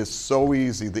PowerPoint is so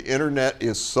easy. The internet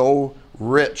is so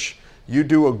rich. You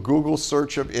do a Google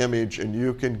search of image and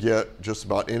you can get just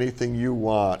about anything you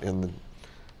want, and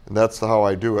that's how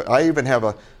I do it. I even have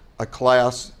a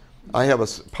class, I have a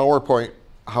PowerPoint,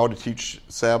 how to teach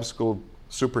Sabbath school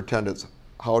superintendents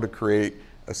how to create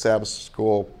a Sabbath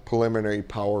school preliminary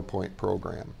PowerPoint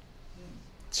program.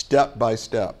 Step by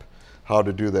step, how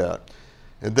to do that.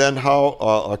 And then how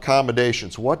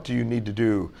accommodations, what do you need to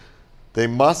do? They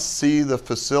must see the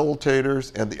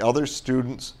facilitators and the other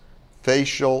students'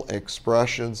 facial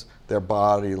expressions, their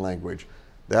body language.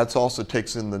 That also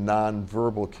takes in the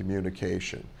nonverbal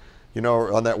communication. You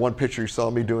know, on that one picture you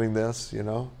saw me doing this, you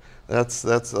know, that's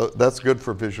good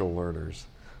for visual learners.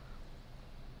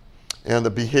 And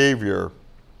the behavior,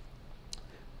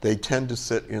 they tend to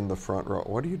sit in the front row.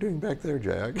 What are you doing back there,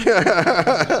 Jack?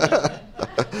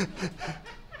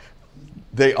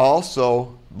 They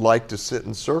also like to sit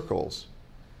in circles.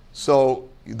 So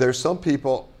there's some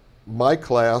people, my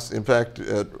class, in fact,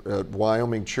 at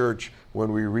Wyoming Church,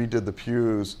 when we redid the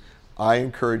pews, I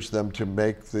encouraged them to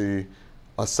make a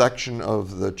section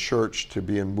of the church to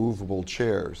be in movable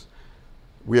chairs.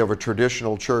 We have a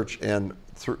traditional church, and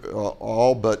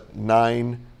all but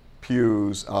 9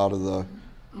 pews out of the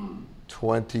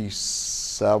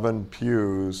 27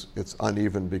 pews, it's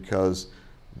uneven because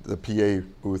the PA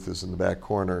booth is in the back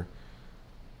corner.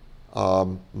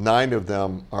 9 of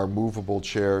them are movable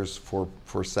chairs for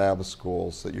Sabbath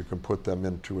schools that you can put them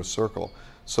into a circle.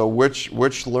 So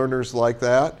which learners like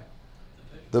that?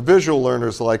 The visual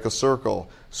learners like a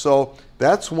circle. So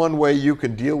that's one way you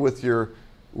can deal with your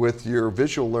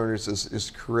visual learners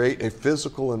is create a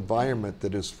physical environment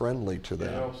that is friendly to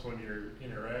them. It helps when you're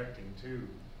interacting too,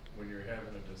 when you're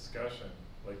having a discussion,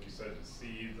 like you said, to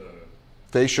see the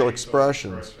facial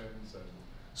expressions.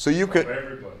 So you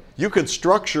can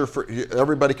structure for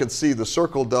everybody can see. The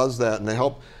circle does that, and they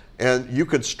help. And you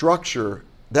can structure.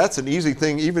 That's an easy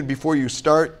thing. Even before you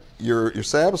start your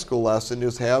Sabbath school lesson,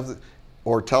 is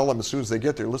or tell them as soon as they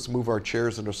get there, let's move our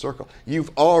chairs in a circle.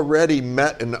 You've already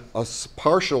met a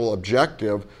partial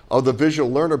objective of the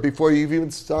visual learner before you've even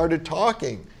started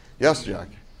talking. Yes, Jack?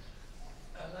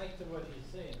 I like what he's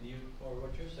saying, or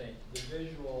what you're saying, the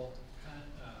visual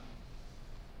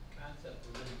concept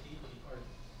of really teaching or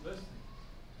listening.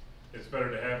 It's better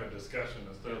to have a discussion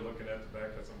instead of looking at the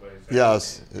back of somebody's head.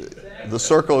 Yes. Exactly. The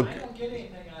circle. I don't get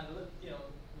anything out of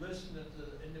listening to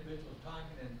the individuals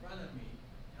talking in front of me,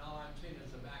 and all I'm seeing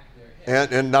is the back of their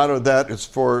head. And not only that, it's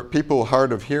for people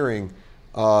hard of hearing.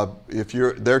 If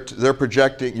they're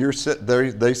projecting,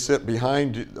 they sit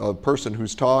behind a person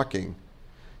who's talking.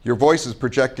 Your voice is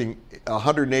projecting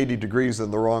 180 degrees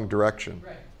in the wrong direction.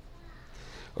 Right.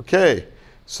 Okay,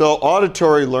 so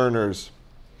auditory learners.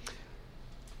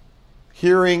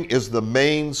 Hearing is the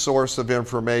main source of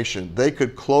information. They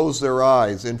could close their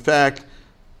eyes. In fact,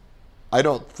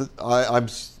 I'm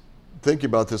thinking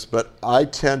about this, but I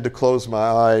tend to close my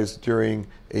eyes during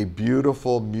a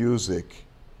beautiful music,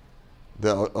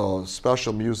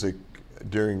 special music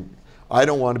I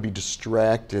don't want to be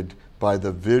distracted by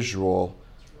the visual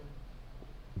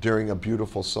during a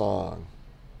beautiful song.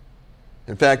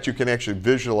 In fact, you can actually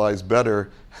visualize better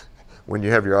when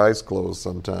you have your eyes closed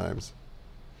sometimes.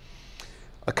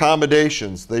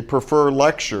 Accommodations, they prefer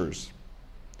lectures.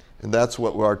 And that's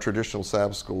what our traditional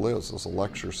Sabbath school is a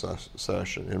lecture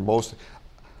session. And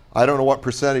I don't know what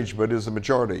percentage, but it is a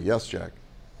majority. Yes, Jack?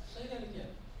 Say that again.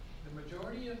 The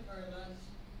majority of our lessons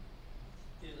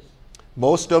is...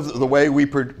 Most of the way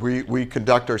we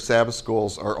conduct our Sabbath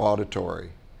schools are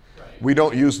auditory. We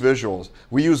don't use visuals.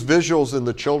 We use visuals in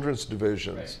the children's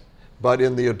divisions, Right. but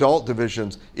in the adult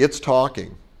divisions, it's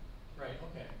talking. Right,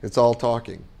 okay. It's all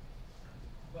talking.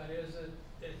 But it's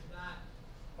not,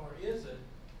 or is it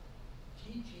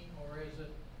teaching or is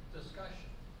it discussion?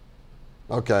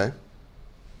 Okay.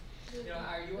 You know,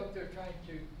 are you up there trying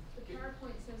to The get,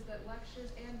 PowerPoint says that lectures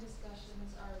and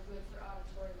discussions are good for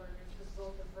auditory learners because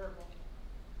both are verbal.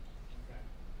 okay.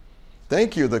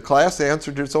 Thank you. The class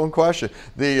answered its own question.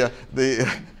 The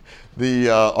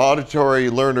auditory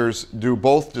learners do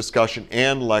both discussion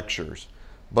and lectures,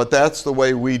 but that's the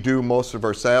way we do most of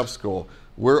our Sabbath school.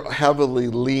 We're heavily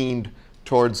leaned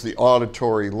towards the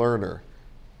auditory learner.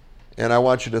 And I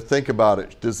want you to think about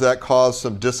it. Does that cause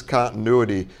some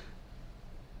discontinuity?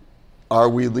 Are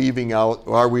we leaving out,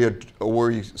 are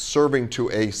we serving to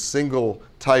a single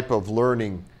type of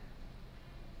learning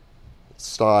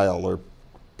style or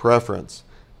preference?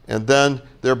 And then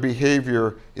their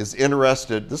behavior is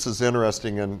interested. This is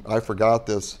interesting, and I forgot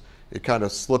this. It kind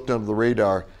of slipped under the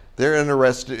radar. They're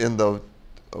interested in the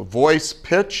voice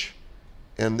pitch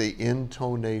and the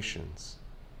intonations.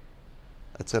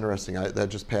 That's interesting. That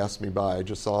just passed me by. I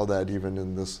just saw that even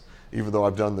in this, even though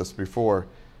I've done this before.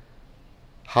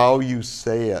 How you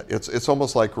say it. It's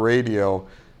almost like radio.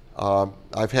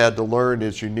 I've had to learn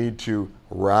is you need to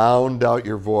round out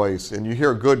your voice. And you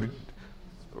hear a good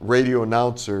radio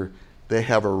announcer, they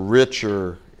have a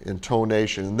richer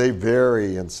intonation and they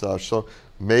vary and such. So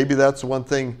maybe that's one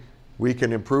thing we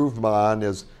can improve on,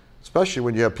 is especially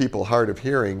when you have people hard of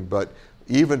hearing, but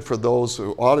even for those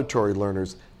who auditory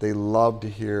learners, they love to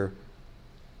hear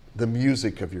the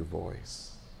music of your voice.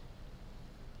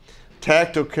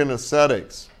 Tactile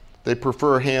kinesthetics, they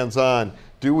prefer hands-on.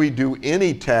 Do we do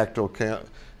any tactile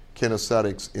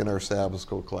kinesthetics in our Sabbath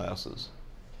school classes?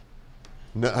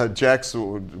 No, Jack's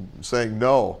saying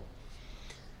no.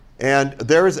 And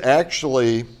there is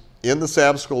actually, in the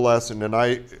Sabbath school lesson, and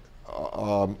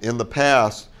in the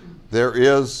past, there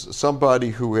is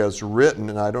somebody who has written,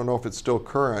 and I don't know if it's still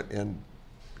current, and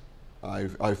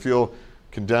I feel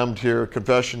condemned here.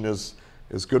 Confession is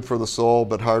good for the soul,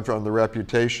 but hard on the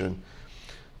reputation.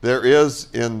 There is,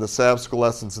 in the Sabbath school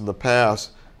lessons in the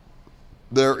past,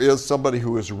 there is somebody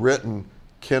who has written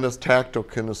tactile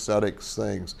kinesthetics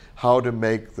things, how to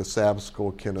make the Sabbath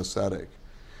school kinesthetic.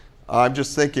 I'm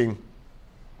just thinking,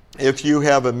 if you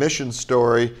have a mission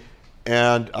story,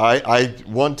 and I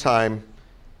one time,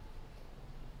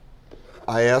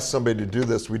 I asked somebody to do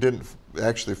this. We didn't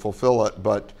actually fulfill it,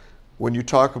 but when you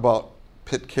talk about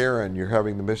Pitcairn, you're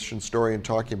having the mission story and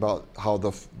talking about how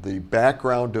the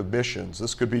background of missions.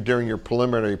 This could be during your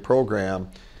preliminary program.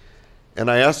 And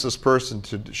I asked this person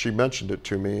she mentioned it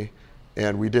to me,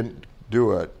 and we didn't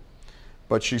do it.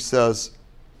 But she says,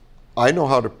 I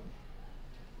know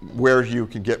where you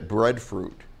can get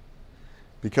breadfruit.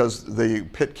 Because the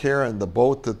Pitcairn, the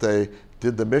boat that they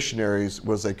did the missionaries,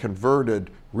 was a converted,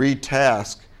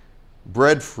 retasked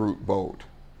breadfruit boat.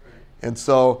 And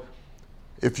so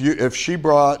if she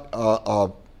brought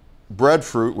a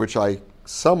breadfruit, which I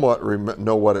somewhat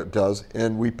know what it does,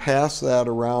 and we pass that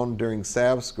around during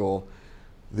Sabbath school,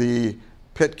 the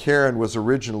Pitcairn was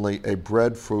originally a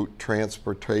breadfruit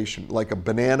transportation, like a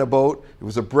banana boat. It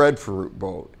was a breadfruit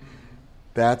boat.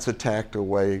 That's a tactile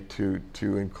way to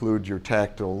include your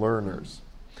tactile learners.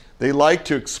 They like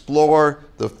to explore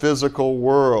the physical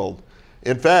world.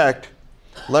 In fact,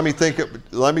 let me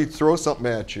throw something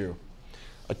at you.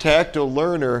 A tactile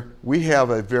learner, we have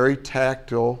a very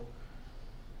tactile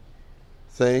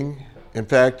thing. In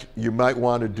fact, you might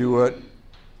want to do it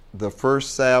the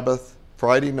first Sabbath,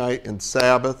 Friday night and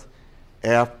Sabbath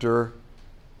after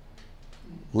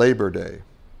Labor Day.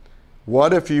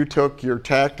 What if you took your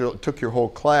whole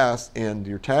class, and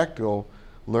your tactile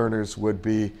learners would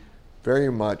be very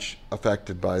much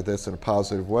affected by this in a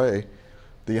positive way?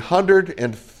 The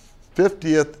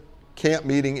 150th camp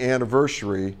meeting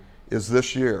anniversary is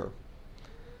this year.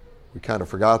 We kind of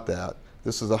forgot that.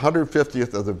 This is the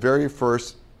 150th of the very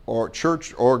first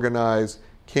church organized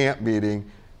camp meeting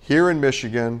here in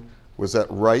Michigan, was at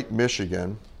Wright,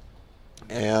 Michigan.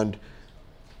 And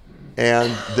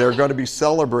they're going to be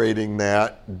celebrating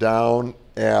that down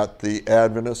at the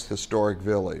Adventist Historic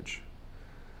Village.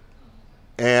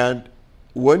 And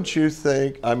wouldn't you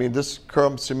think, I mean, this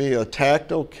comes to me, a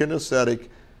tactile kinesthetic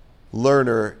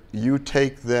learner, you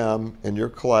take them in your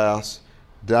class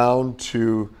down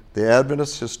to the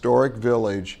Adventist Historic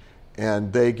Village,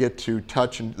 and they get to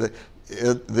touch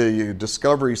the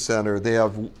Discovery Center. They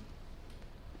have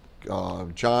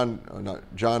John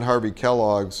Harvey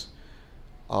Kellogg's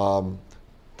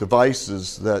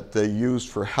devices that they use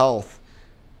for health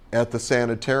at the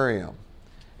sanitarium.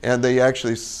 and they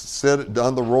actually sit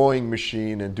on the rowing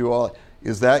machine and do all.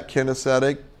 Is that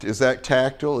kinesthetic? Is that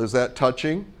tactile? Is that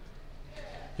touching?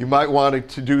 You might want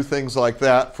to do things like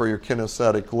that for your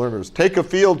kinesthetic learners. Take a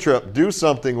field trip. Do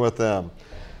something with them.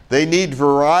 They need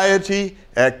variety,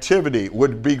 activity.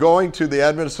 Would be going to the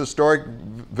Adventist Historic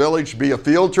Village be a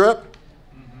field trip?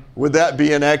 Would that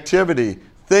be an activity?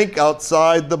 Think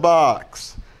outside the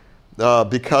box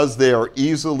because they are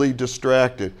easily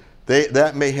distracted.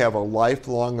 That may have a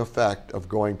lifelong effect of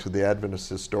going to the Adventist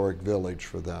Historic Village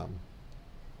for them.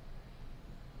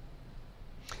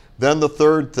 Then the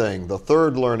third thing, the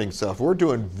third learning stuff. We're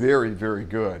doing very, very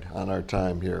good on our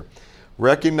time here.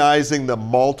 Recognizing the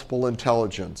multiple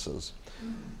intelligences.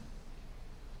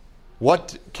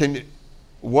 What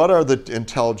are the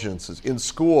intelligences? In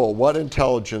school, what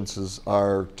intelligences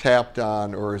are tapped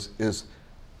on or is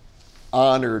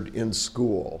honored in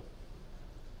school?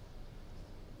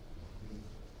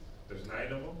 There's 9 of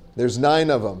them? There's 9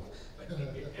 of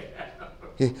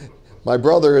them. My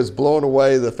brother is blown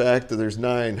away the fact that there's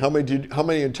 9. How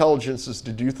many intelligences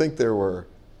did you think there were?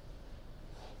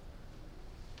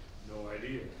 No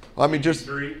idea. I mean, just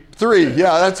 3. 3.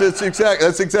 Yeah, that's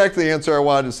exactly the answer I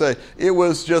wanted to say. It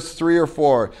was just 3 or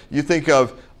 4. You think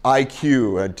of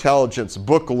IQ, intelligence,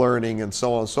 book learning, and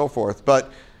so on and so forth.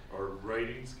 But Or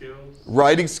writing skills.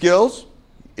 writing skills,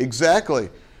 exactly.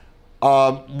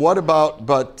 What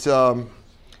about?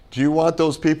 Do you want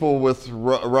those people with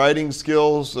writing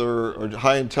skills or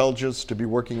high intelligence to be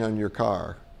working on your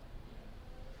car?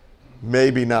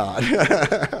 Maybe not.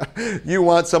 You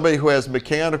want somebody who has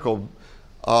mechanical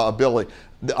ability.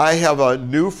 I have a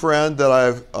new friend that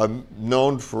I've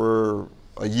known for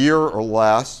a year or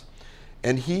less,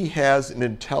 and he has an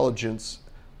intelligence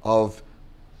of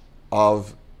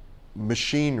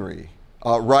machinery,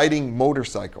 riding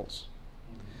motorcycles.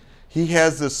 He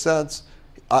has this sense.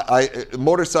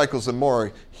 Motorcycles and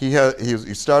more. He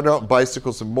started out in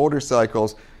bicycles and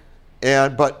motorcycles,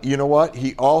 but you know what?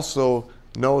 He also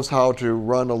knows how to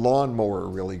run a lawnmower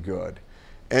really good.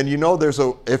 And you know,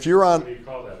 if you're on. What do you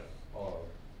call that?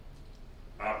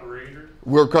 Operator?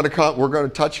 We're going to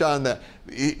touch on that.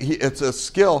 It's a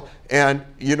skill, and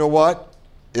you know what?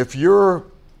 If you're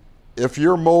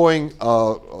mowing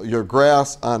your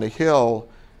grass on a hill,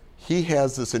 he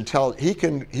has this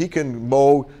intelligence. He can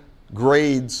mow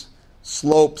grades,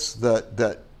 slopes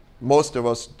that most of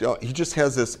us don't. He just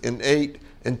has this innate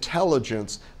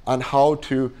intelligence on how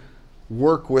to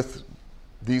work with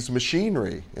these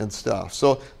machinery and stuff.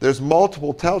 So there's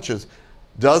multiple intelligence.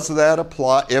 Does that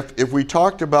apply? If we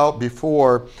talked about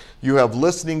before, you have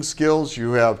listening skills,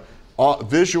 you have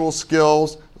visual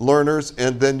skills learners,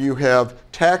 and then you have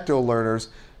tactile learners.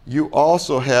 You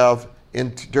also have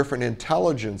different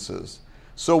intelligences.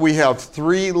 So we have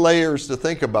 3 layers to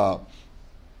think about.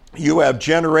 You have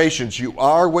generations. You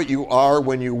are what you are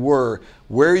when you were.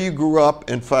 Where you grew up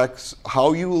affects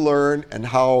how you learn and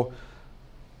how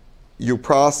you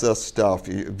process stuff,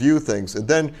 you view things. And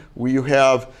then you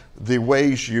have the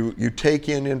ways you take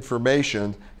in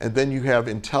information, and then you have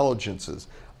intelligences.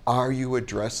 Are you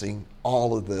addressing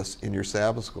all of this in your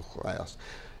Sabbath school class?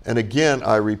 And again,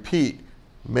 I repeat,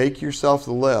 make yourself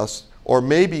the list, or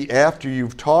maybe after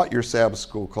you've taught your Sabbath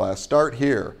school class, start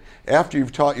here. After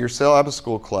you've taught your Sabbath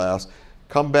school class,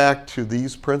 come back to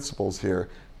these principles here.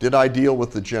 Did I deal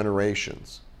with the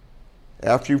generations?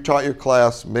 After you've taught your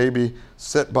class, maybe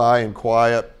sit by and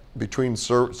quiet between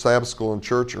Sabbath school and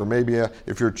church, or maybe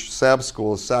if your Sabbath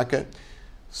school is second,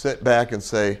 sit back and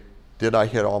say, did I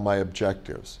hit all my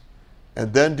objectives?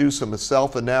 And then do some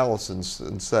self-analysis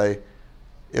and say,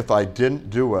 if I didn't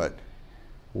do it,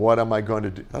 what am I going to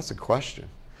do? That's a question.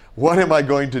 What am I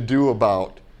going to do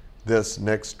about this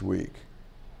next week?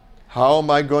 How am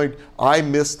I going? I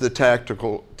missed the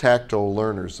tactile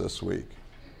learners this week.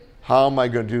 How am I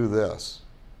going to do this?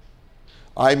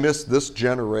 I missed this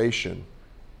generation.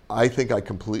 I think I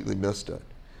completely missed it.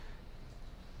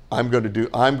 I'm going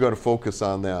to focus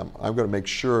on them. I'm going to make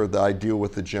sure that I deal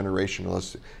with the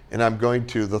generationalists. And I'm going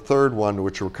to, the third one,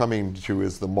 which we're coming to,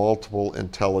 is the multiple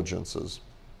intelligences.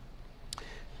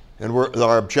 And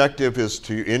our objective is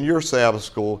to, in your Sabbath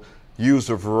school, use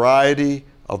a variety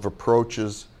of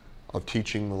approaches of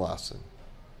teaching the lesson.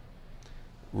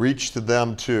 Reach to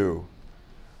them too.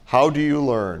 How do you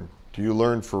learn? Do you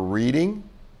learn for reading?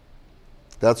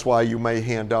 That's why you may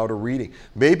hand out a reading.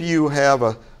 Maybe you have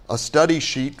a study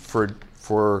sheet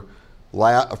for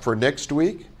next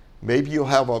week. Maybe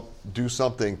you'll do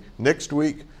something next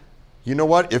week. You know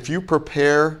what? If you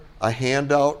prepare a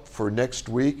handout for next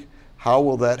week, how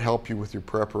will that help you with your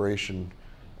preparation?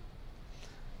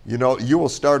 You know, you will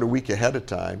start a week ahead of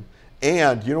time.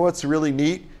 And you know what's really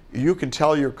neat you can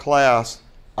tell your class,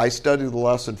 I studied the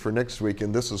lesson for next week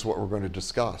and this is what we're going to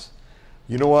discuss.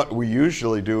 You know what we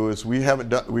usually do is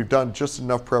we've done just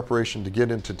enough preparation to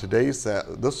get into today's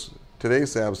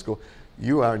Sabbath school.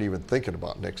 You aren't even thinking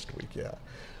about next week yet.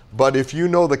 But if you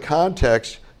know the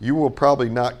context, you will probably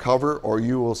not cover, or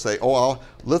you will say,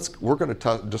 we're going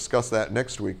to discuss that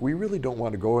next week. We really don't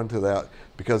want to go into that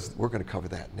because we're going to cover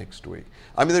that next week.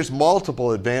 I mean, there's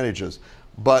multiple advantages,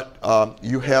 but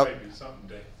you have... That might be something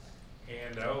to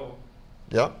hand out.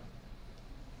 Yep.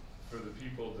 For the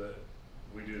people that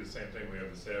we do the same thing. We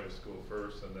have the Sabbath school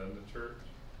first and then the church.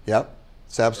 Yep.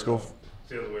 Sabbath Or school. no, it's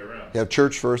the other way around. You have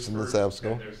church first and then Church, Sabbath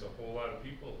school. And there's a whole lot of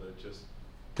people that just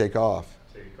Take off.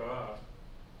 take off.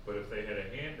 But if they had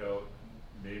a handout,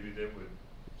 maybe that would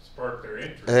spark their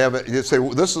interest. You say,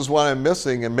 well, this is what I'm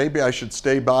missing, and maybe I should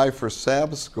stay by for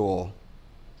Sabbath school.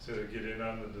 To get in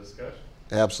on the discussion.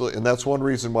 Absolutely, and that's one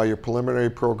reason why your preliminary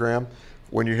program,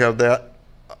 when you have that,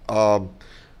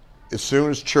 as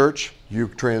soon as church, you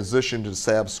transition to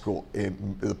Sabbath school,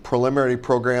 the preliminary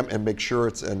program, and make sure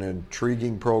it's an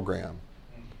intriguing program.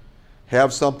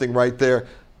 Have something right there.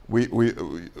 We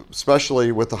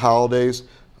especially with the holidays,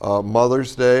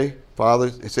 Mother's Day,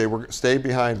 Father's, they say, stay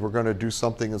behind. We're going to do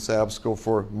something in Sabbath school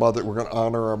for mother. We're going to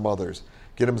honor our mothers.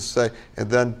 Get them to stay, and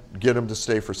then get them to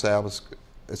stay for Sabbath.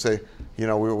 They say,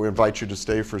 we invite you to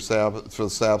stay for the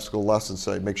Sabbath school lesson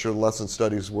study. Make sure the lesson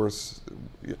study is worth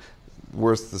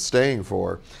the staying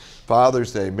for.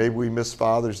 Father's Day, maybe we missed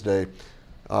Father's Day.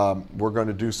 We're going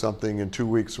to do something in 2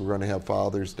 weeks. We're going to have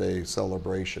Father's Day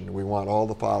celebration. We want all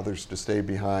the fathers to stay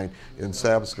behind. In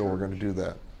Sabbath school, we're going to do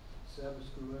that. Sabbath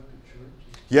school after church?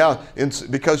 Yeah,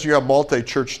 because you have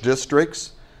multi-church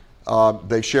districts,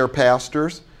 they share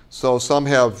pastors. So some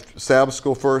have Sabbath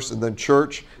school first and then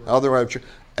church. Other have church.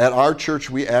 At our church,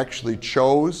 we actually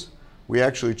chose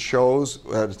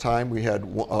at a time we had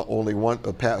only one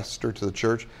pastor to the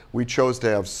church. We chose to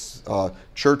have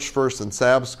church first and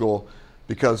Sabbath school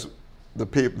because the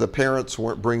parents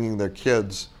weren't bringing their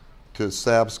kids to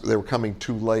Sabbath school. They were coming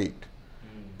too late,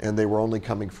 and they were only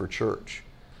coming for church.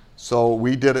 So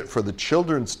we did it for the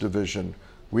children's division.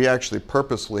 We actually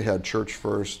purposely had church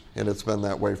first, and it's been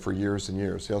that way for years and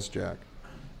years. Yes, Jack?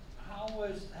 How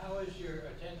is your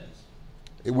attendance?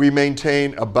 We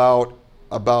maintain about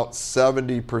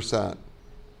 70%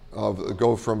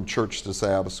 go from church to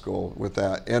Sabbath school with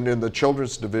that. And in the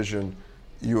children's division,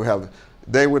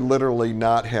 they would literally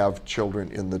not have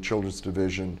children in the children's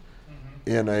division.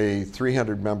 In a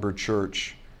 300-member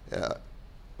church. It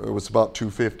was about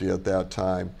 250 at that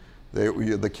time.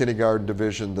 The kindergarten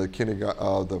division, the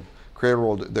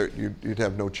cradle, you'd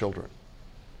have no children.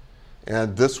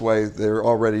 And this way, they're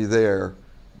already there,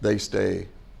 they stay.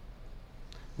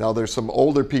 Now, there's some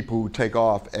older people who take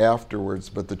off afterwards,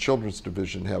 but the children's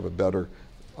division have a better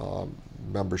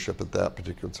membership at that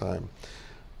particular time.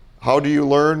 How do you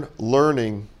learn?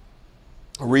 Learning,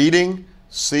 reading,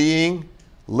 seeing,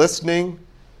 listening,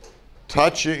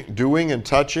 touching, doing and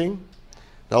touching.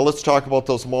 Now let's talk about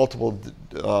those multiple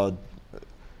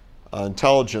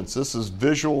intelligence. This is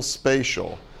visual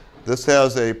spatial. This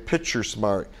has a picture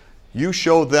smart. You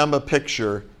show them a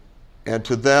picture, and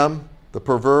to them, the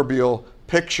proverbial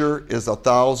picture is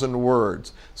 1,000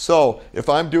 words. So if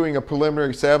I'm doing a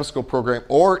preliminary Sabbath school program,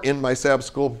 or in my Sabbath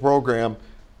school program,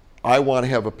 I want to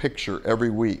have a picture every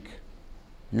week.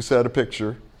 You said a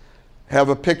picture. Have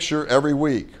a picture every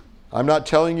week. I'm not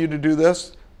telling you to do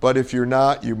this, but if you're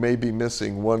not, you may be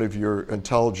missing one of your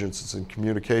intelligences in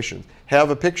communication. Have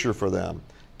a picture for them.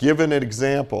 Give an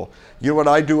example. You know what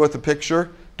I do with a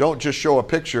picture? Don't just show a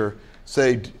picture.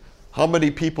 Say, how many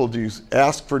people do you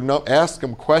ask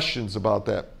them questions about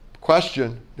that?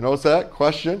 Question, you know what's that?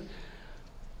 Question.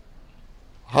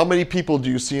 How many people do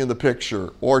you see in the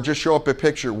picture? Or just show up a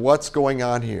picture. What's going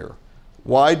on here?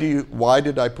 Why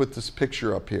did I put this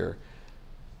picture up here?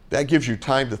 That gives you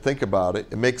time to think about it.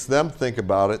 It makes them think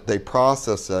about it. They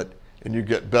process it, and you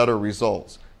get better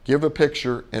results. Give a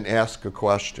picture and ask a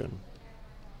question.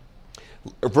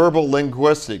 Verbal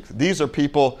linguistics. These are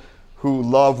people who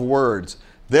love words.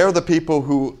 They're the people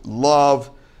who love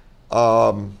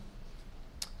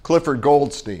Clifford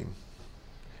Goldstein,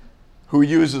 who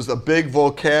uses a big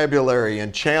vocabulary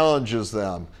and challenges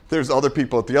them. There's other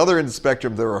people at the other end of the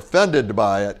spectrum that are offended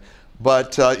by it,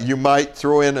 but you might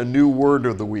throw in a new word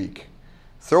of the week.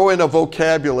 Throw in a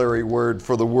vocabulary word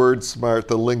for the word smart,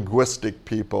 the linguistic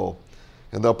people,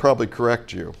 and they'll probably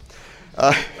correct you.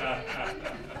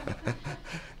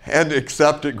 And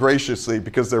accept it graciously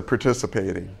because they're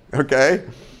participating, okay?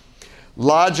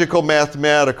 Logical,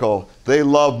 mathematical. They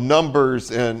love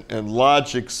numbers and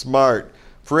logic smart.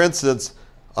 For instance,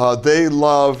 they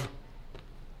love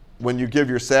when you give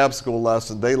your Sabbath school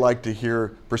lesson, they like to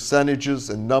hear percentages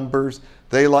and numbers.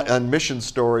 They like on mission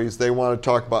stories. They want to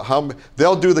talk about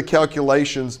they'll do the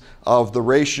calculations of the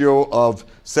ratio of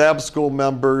Sabbath school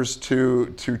members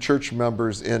to church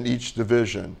members in each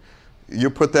division. You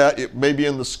put that maybe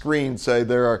in the screen. Say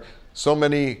there are so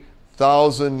many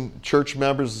thousand church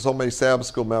members and so many Sabbath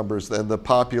school members, and the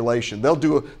population. They'll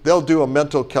do a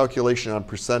mental calculation on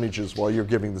percentages while you're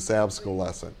giving the Sabbath school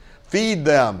lesson. Feed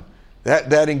them.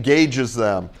 That engages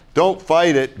them. Don't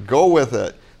fight it. Go with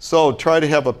it. So try to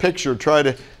have a picture. Try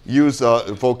to use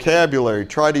vocabulary.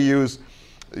 Try to use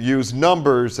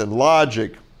numbers and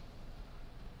logic.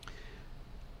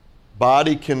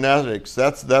 Body kinetics.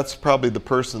 That's probably the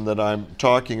person that I'm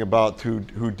talking about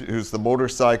who's the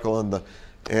motorcycle and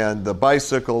the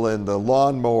bicycle and the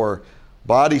lawnmower.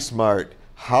 Body smart.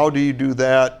 How do you do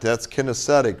that? That's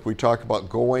kinesthetic. We talk about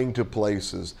going to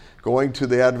places, going to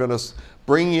the Adventist,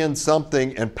 bring in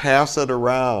something and pass it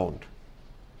around.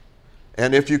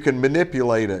 And if you can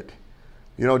manipulate it,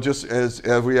 just as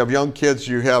we have young kids,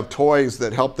 you have toys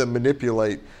that help them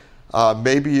manipulate.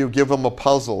 Maybe you give them a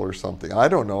puzzle or something. I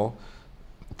don't know.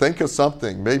 Think of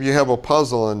something. Maybe you have a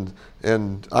puzzle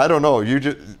and I don't know.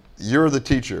 You're the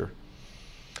teacher.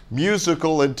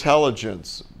 Musical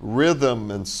intelligence,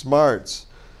 rhythm and smarts,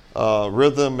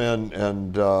 rhythm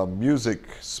and music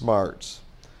smarts.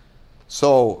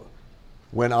 So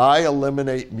when I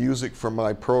eliminate music from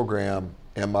my program,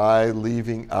 am I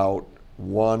leaving out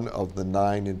one of the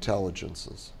 9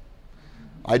 intelligences?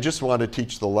 I just want to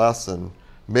teach the lesson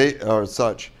or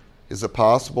such. Is it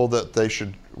possible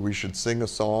that we should sing a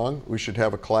song? We should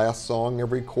have a class song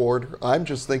every quarter? I'm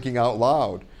just thinking out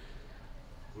loud.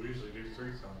 We usually do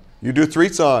 3 songs. You do 3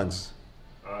 songs?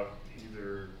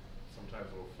 Either sometimes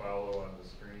we'll follow on the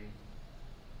screen.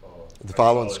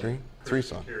 Follow on the screen? 3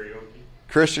 songs. Karaoke.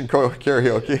 Christian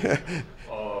karaoke.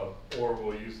 Or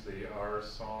we'll use the Our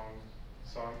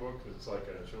songbook. It's like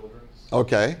a children's.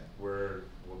 Okay. Where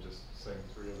we'll just sing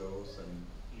 3 of those, and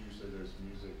usually there's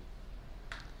music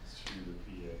to the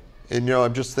PA. And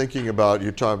I'm just thinking about,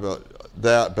 you're talking about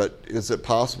that, but is it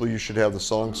possible you should have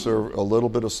the a little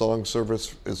bit of song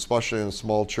service, especially in a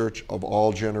small church, of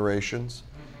all generations?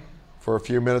 For a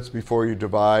few minutes before you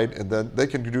divide, and then they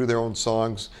can do their own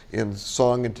songs in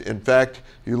song. In fact,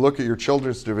 you look at your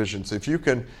children's divisions. If you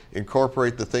can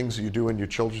incorporate the things you do in your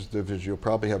children's division, you'll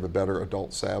probably have a better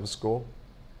adult Sabbath school.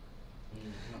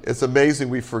 It's amazing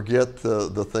we forget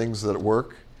the things that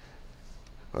work.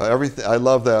 Everything. I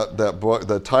love that book.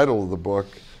 The title of the book,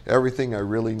 Everything I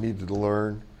Really Needed to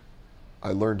Learn,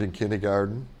 I Learned in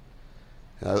Kindergarten.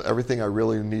 Everything I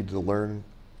really needed to learn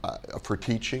for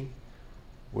teaching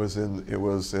was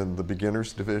in the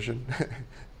beginners division.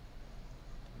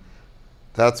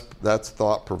 That's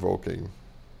thought-provoking.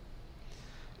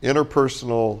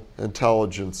 Interpersonal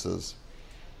intelligences.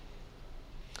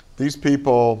 These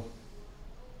people,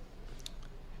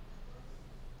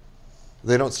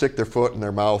 they don't stick their foot in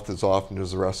their mouth as often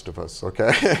as the rest of us,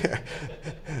 okay?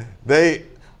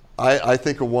 I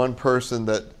think of one person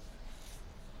that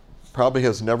probably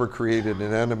has never created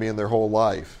an enemy in their whole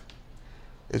life.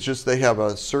 It's just they have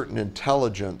a certain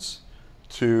intelligence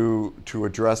to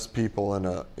address people in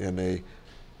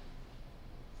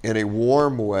a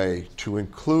warm way, to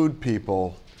include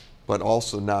people, but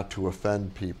also not to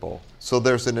offend people. So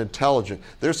there's an intelligence.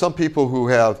 There's some people who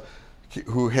have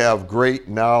great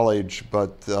knowledge,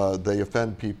 but they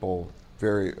offend people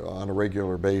on a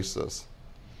regular basis.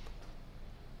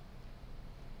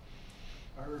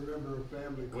 I remember a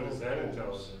family called. What is that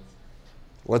intelligence?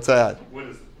 What's that? What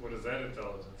is that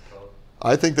intelligence called?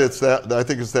 I think it's that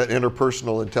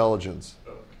interpersonal intelligence.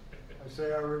 I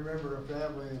say I remember a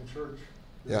family in church.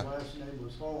 Their last name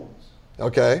was Holmes.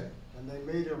 Okay. And they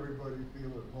made everybody feel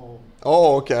at home.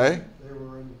 Oh, okay. They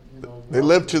were in, They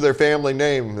lived to their family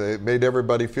name. They made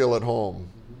everybody feel at home.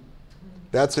 Mm-hmm.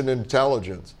 That's an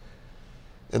intelligence.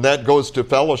 And that goes to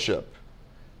fellowship.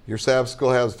 Your Sabbath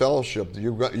school has fellowship.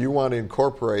 You want to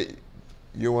incorporate,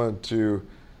 you want to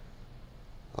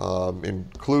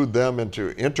include them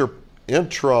into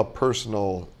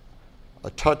intrapersonal,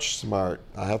 touch smart.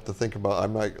 I have to think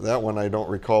about, that one I don't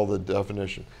recall the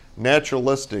definition.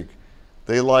 Naturalistic.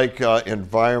 They like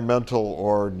environmental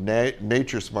or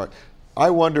nature smart. I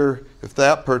wonder if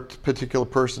that particular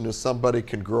person is somebody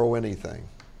can grow anything.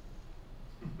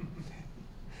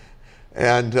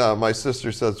 And my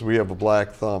sister says we have a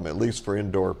black thumb, at least for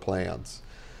indoor plants.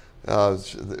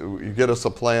 You get us a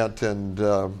plant and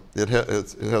it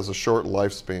has a short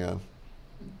lifespan.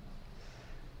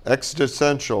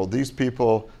 Existential. These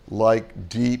people like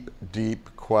deep, deep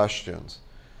questions.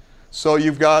 So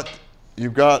you've got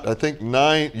you've got, I think,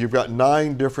 you've got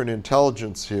 9 different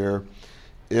intelligence here.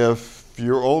 If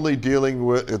you're only dealing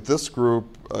with this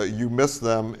group, you miss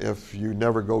them if you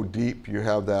never go deep. You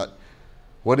have that,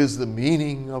 what is the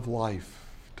meaning of life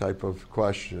type of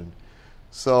question.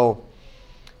 So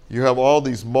you have all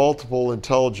these multiple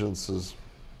intelligences.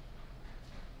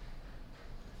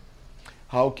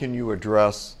 How can you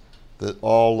address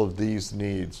all of these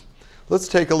needs? Let's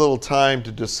take a little time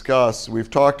to discuss. We've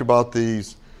talked about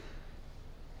these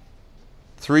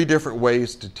 3 different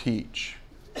ways to teach,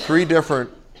 3 different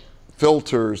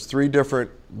filters, 3 different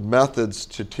methods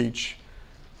to teach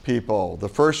people. The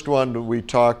first one we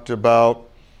talked about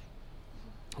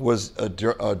was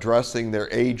addressing their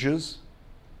ages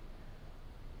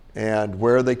and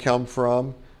where they come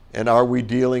from, and are we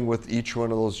dealing with each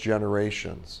one of those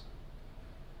generations?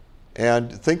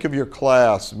 And think of your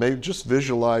class. Maybe just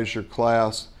visualize your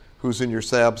class, who's in your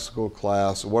Sabbath school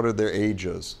class, what are their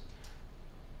ages?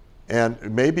 And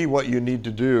maybe what you need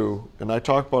to do, and I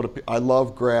talk about it, I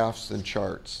love graphs and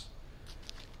charts.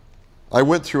 I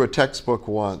went through a textbook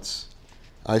once.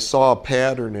 I saw a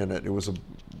pattern in it. It was a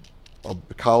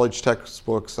college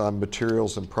textbooks on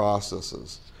materials and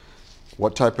processes.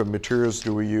 What type of materials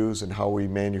do we use and how we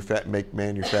make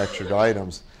manufactured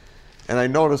items. And I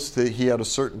noticed that he had a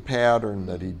certain pattern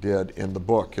that he did in the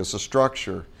book as a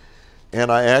structure.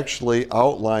 And I actually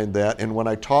outlined that. And when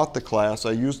I taught the class,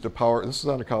 I used this is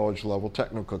on a college level,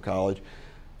 technical college.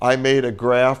 I made a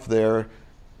graph there,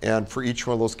 and for each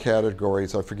one of those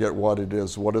categories, I forget what it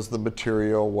is. What is the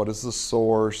material? What is the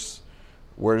source?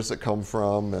 Where does it come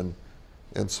from?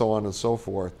 And so on and so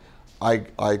forth.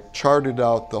 I charted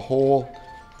out the whole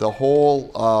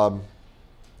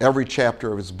every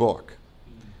chapter of his book.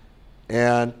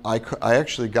 And I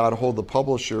actually got a hold of the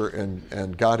publisher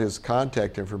and got his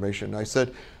contact information. I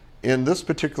said, in this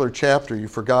particular chapter, you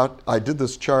forgot, I did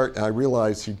this chart and I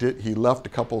realized he left a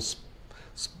couple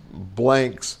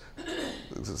blanks,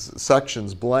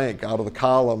 sections blank out of the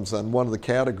columns on one of the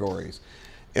categories.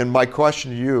 And my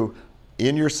question to you,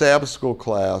 in your Sabbath school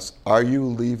class, are you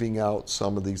leaving out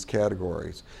some of these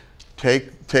categories?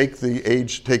 Take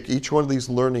each one of these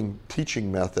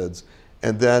teaching methods,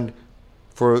 and then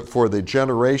for the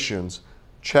generations,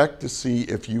 check to see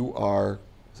if you are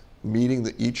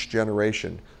meeting each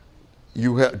generation. Do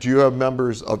you have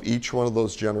members of each one of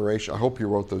those generations? I hope you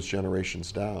wrote those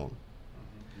generations down.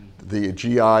 The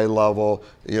GI level,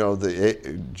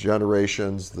 the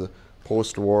generations, the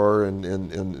post-war,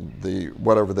 and the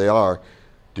whatever they are.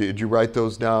 Did you write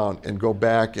those down and go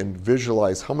back and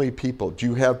visualize how many people? Do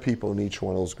you have people in each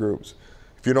one of those groups?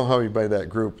 If you don't have anybody in that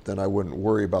group, then I wouldn't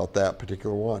worry about that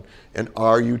particular one. And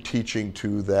are you teaching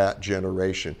to that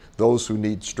generation? Those who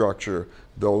need structure,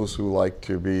 those who like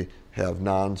to have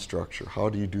non-structure. How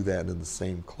do you do that in the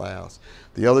same class?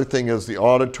 The other thing is the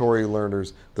auditory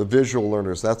learners, the visual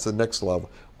learners, that's the next level.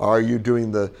 Are you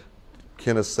doing the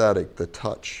kinesthetic, the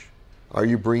touch? Are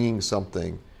you bringing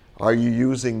something? Are you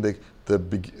using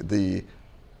the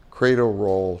cradle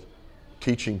roll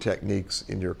teaching techniques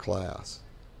in your class?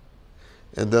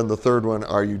 And then the third one,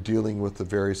 are you dealing with the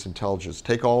various intelligence?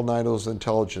 Take all 9 of those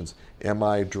intelligence. Am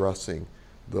I addressing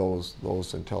those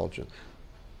intelligence?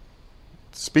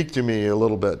 Speak to me a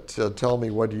little bit. Tell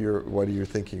me what are you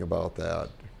thinking about that?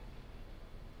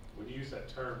 When you use that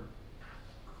term,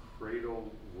 cradle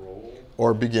roll?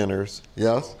 Or beginners,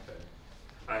 yes.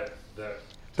 Okay. I'd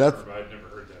never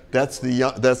heard that.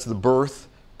 That's the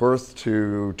birth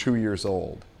to 2 years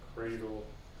old. Cradle.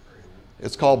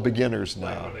 It's called beginners now.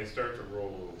 Like when they start to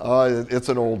roll over. It's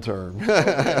an old term. I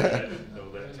didn't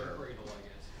know that term.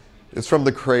 It's from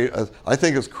the cradle.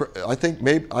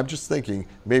 I'm just thinking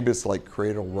maybe it's like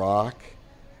cradle rock,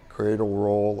 cradle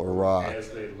roll, or rock. As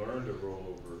they learn to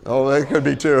roll over. Oh, that could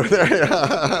be too.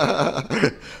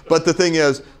 But the thing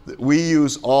is, we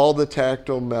use all the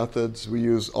tactile methods. We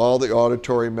use all the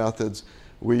auditory methods.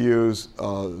 We use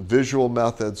visual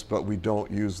methods, but we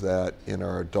don't use that in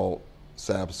our adult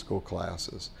Sabbath school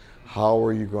classes. How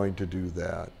are you going to do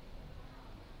that?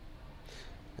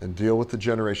 And deal with the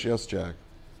generation. Yes, Jack?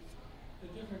 The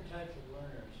different types of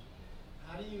learners,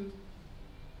 how do you,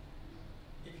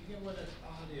 if you get one that's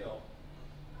audio,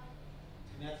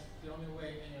 and that's the only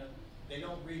way, they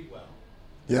don't read well.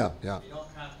 Yeah. They don't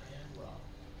comprehend well.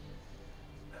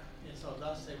 And so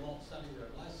thus they won't study their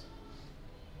lesson.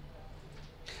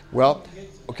 Well,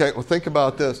 okay, think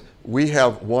about this. We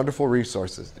have wonderful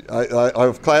resources. I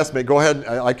have a classmate, go ahead,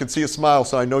 I can see a smile,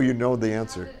 so I know you know the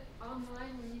answer. Have it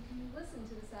online where you can listen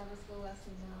to the Sabbath school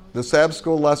lesson now. The Sabbath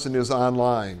school lesson is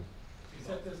online.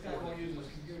 Except this guy won't use his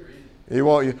computer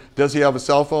either. Does he have a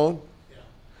cell phone?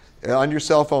 Yeah. On your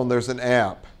cell phone, there's an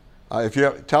app. If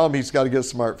you tell him he's got to get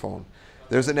a smartphone.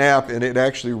 There's an app, and it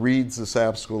actually reads the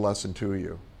Sabbath school lesson to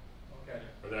you. Okay.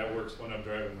 Or that works when I'm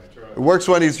driving my truck. It works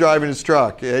when he's driving his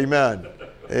truck. Amen.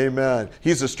 Amen.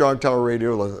 He's a Strong Tower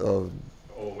Radio.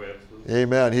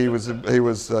 Amen. He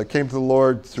came to the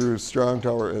Lord through Strong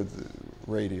Tower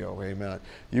Radio. Amen.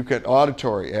 You can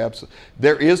auditory. Absolutely.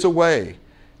 There is a way.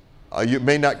 It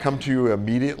may not come to you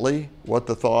immediately what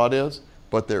the thought is,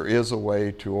 but there is a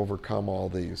way to overcome all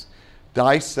these.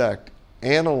 Dissect,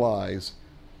 analyze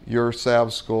your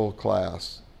Sabbath school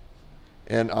class.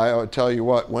 And I'll tell you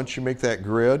what, once you make that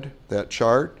grid, that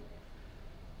chart,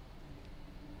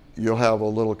 you'll have a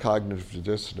little cognitive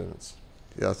dissonance.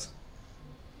 Yes?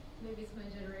 Maybe it's my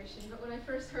generation, but when I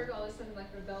first heard all this, something like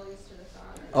rebellious to the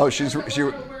thought. Oh, that's a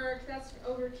lot of work, that's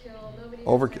overkill, nobody has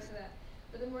time for that.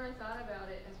 But the more I thought about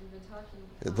it, as we've been talking,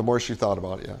 the more she thought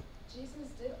about it, yeah. Jesus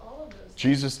did all of those things.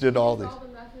 Jesus did all these. He used all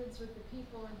the methods with the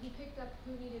people, and he picked up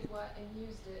who needed what and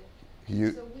used it.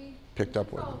 So we picked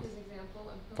up what. Follow his example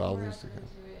and put Follow more his effort example.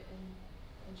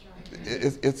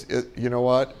 into it and try. You know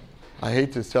what? I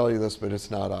hate to tell you this, but it's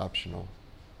not optional.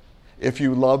 If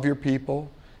you love your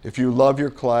people, if you love your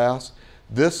class,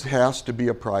 this has to be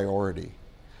a priority.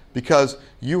 Because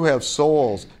you have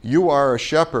souls. You are a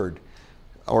shepherd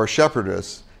or a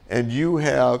shepherdess, and you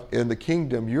have, in the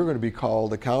kingdom, you're going to be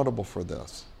called accountable for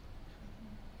this.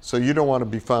 So you don't want to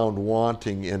be found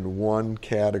wanting in one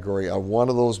category of one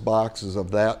of those boxes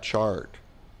of that chart.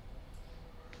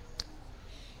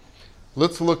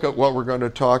 Let's look at what we're going to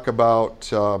talk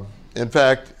about. In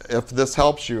fact, if this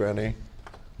helps you any,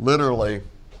 literally,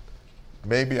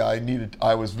 maybe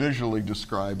I was visually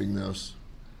describing this.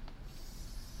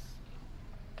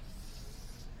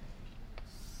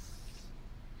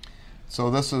 So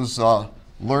this is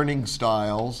learning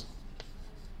styles.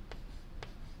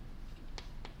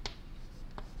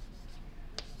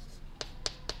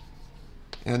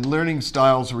 And learning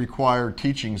styles require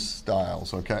teaching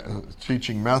styles, okay,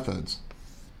 teaching methods.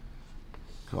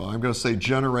 So I'm going to say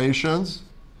generations,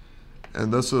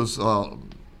 and this is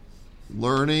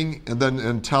learning, and then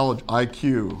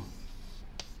IQ.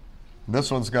 And this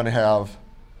one's going to have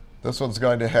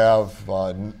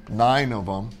 9 of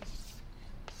them.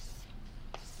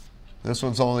 This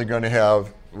one's only going to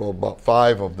have about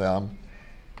 5 of them.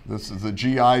 This is the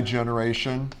GI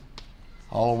generation,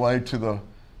 all the way to the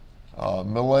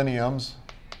millenniums.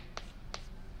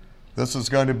 This is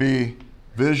going to be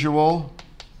visual.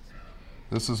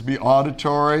 This is be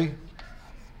auditory,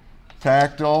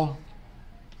 tactile,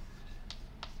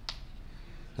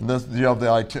 and this you have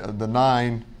the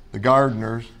 9, the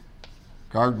Gardner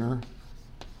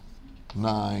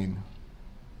 9.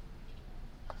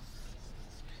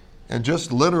 And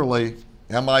just literally,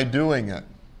 am I doing it?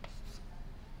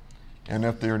 And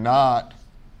if they're not,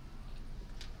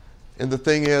 and the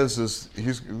thing is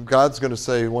God's going to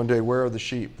say one day, where are the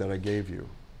sheep that I gave you?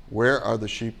 Where are the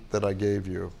sheep that I gave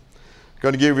you? I'm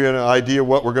going to give you an idea of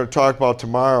what we're going to talk about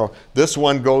tomorrow. This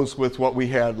one goes with what we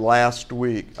had last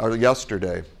week, or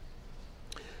yesterday.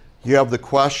 You have the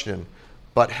question,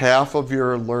 but half of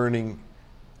your learning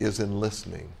is in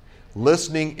listening.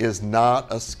 Listening is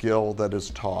not a skill that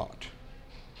is taught.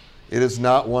 It is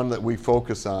not one that we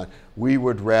focus on. We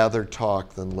would rather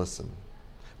talk than listen.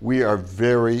 We are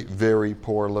very, very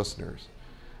poor listeners.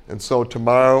 And so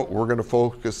tomorrow we're going to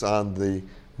focus on the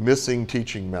missing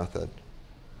teaching method.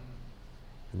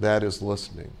 That is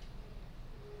listening.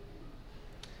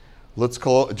 Let's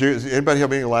call. Does anybody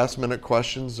have any last minute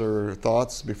questions or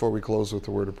thoughts before we close with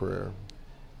the word of prayer?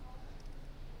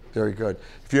 Very good.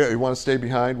 If you want to stay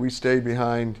behind, we stayed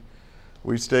behind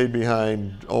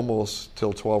almost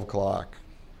till 12 o'clock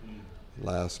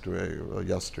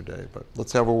yesterday. But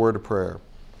let's have a word of prayer.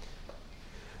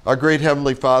 Our great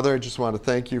Heavenly Father, I just want to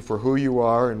thank you for who you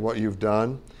are and what you've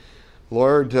done.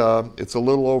 Lord, it's a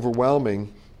little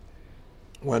overwhelming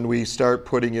when we start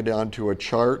putting it onto a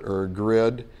chart or a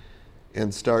grid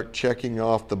and start checking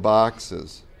off the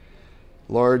boxes.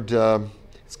 Lord,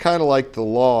 it's kind of like the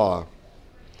law.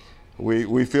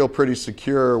 We feel pretty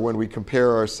secure when we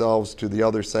compare ourselves to the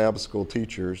other Sabbath school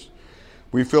teachers.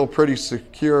 We feel pretty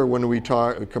secure when we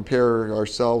compare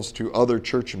ourselves to other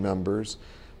church members.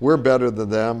 We're better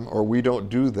than them, or we don't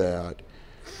do that.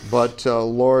 But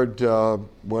Lord,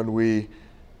 with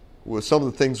some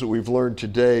of the things that we've learned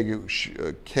today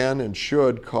can and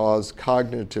should cause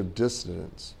cognitive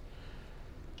dissonance.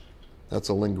 That's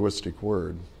a linguistic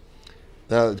word.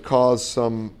 That cause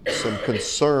some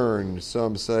concern,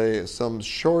 some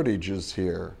shortages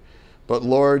here. But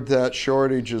Lord, that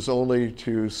shortage is only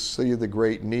to see the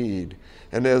great need.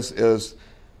 And as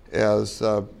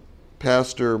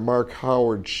Pastor Mark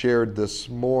Howard shared this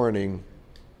morning,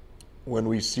 when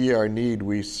we see our need,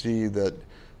 we see that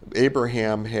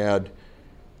Abraham had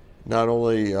not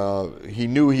only, he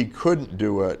knew he couldn't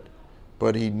do it,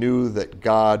 but he knew that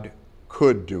God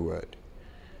could do it.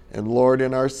 And Lord,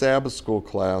 in our Sabbath school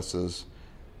classes,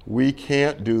 we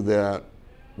can't do that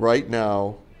right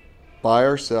now by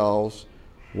ourselves.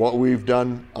 What we've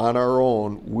done on our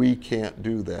own, we can't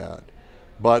do that.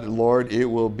 But Lord, it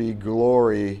will be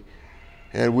glory,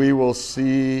 and we will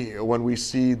see when we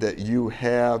see that you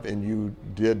have and you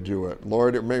did do it.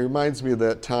 Lord, it reminds me of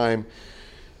that time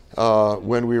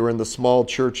when we were in the small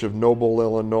church of Noble,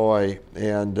 Illinois,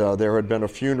 and there had been a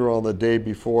funeral on the day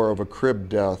before of a crib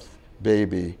death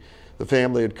baby. The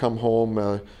family had come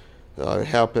home,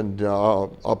 happened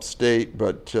upstate,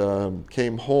 but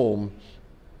came home,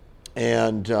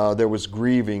 and there was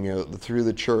grieving through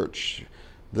the church.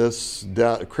 This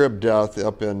crib death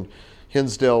up in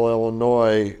Hinsdale,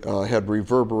 Illinois, had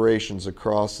reverberations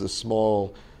across this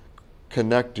small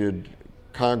connected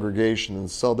congregation in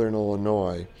southern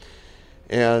Illinois.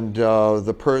 And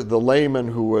the layman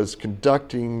who was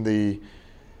conducting the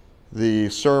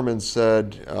sermon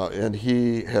said, and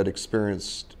he had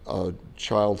experienced a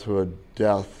childhood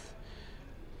death,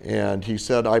 and he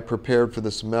said, I prepared for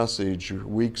this message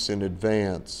weeks in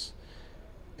advance,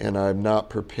 and I'm not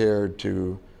prepared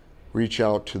to reach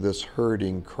out to this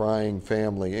hurting, crying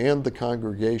family and the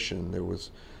congregation that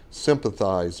was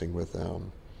sympathizing with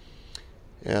them.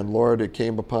 And Lord, it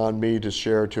came upon me to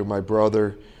share to my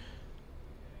brother,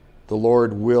 the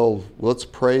Lord will, let's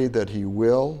pray that he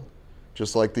will.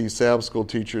 Just like these Sabbath school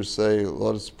teachers say,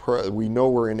 let us pray. We know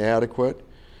we're inadequate.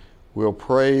 We'll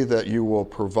pray that you will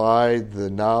provide the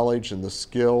knowledge and the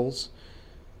skills,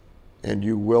 and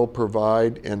you will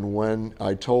provide. And when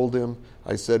I told him,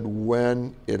 I said,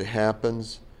 when it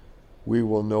happens, we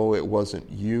will know it wasn't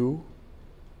you,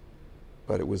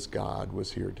 but it was God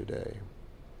was here today.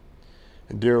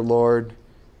 And dear Lord,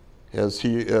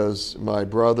 as my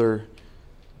brother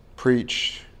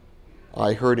preached,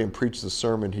 I heard him preach the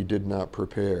sermon he did not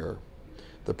prepare.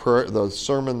 The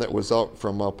sermon that was up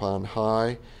from up on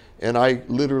high, and I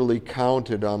literally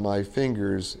counted on my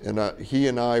fingers, and he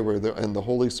and I and the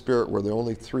Holy Spirit were the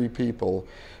only three people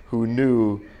who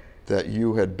knew that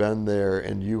you had been there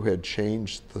and you had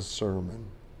changed the sermon.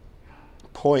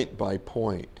 Point by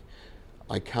point,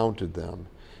 I counted them.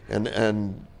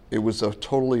 And it was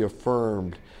totally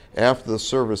affirmed after the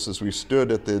service as we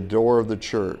stood at the door of the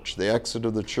church, the exit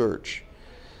of the church,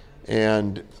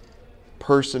 and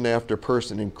person after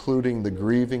person, including the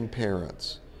grieving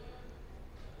parents,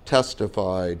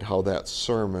 testified how that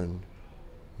sermon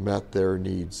met their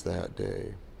needs that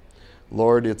day.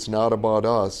 Lord, it's not about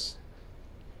us,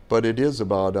 but it is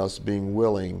about us being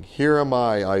willing. Here am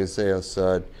I, Isaiah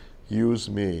said, use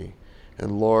me.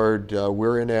 And Lord,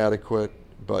 we're inadequate,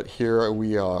 but here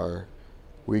we are.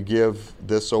 We give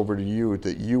this over to you,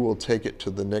 that you will take it to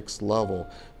the next level,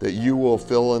 that you will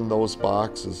fill in those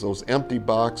boxes, those empty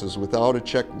boxes without a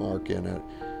check mark in it,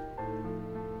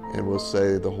 and we'll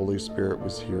say the Holy Spirit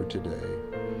was here today.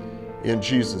 In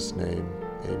Jesus' name,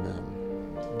 amen.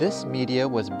 This media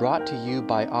was brought to you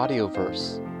by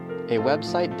Audioverse, a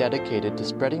website dedicated to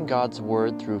spreading God's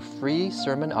Word through free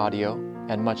sermon audio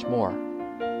and much more.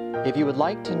 If you would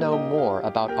like to know more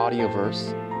about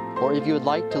Audioverse, or if you would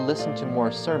like to listen to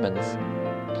more sermons,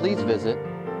 please visit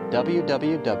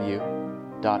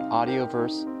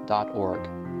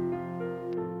www.audioverse.org.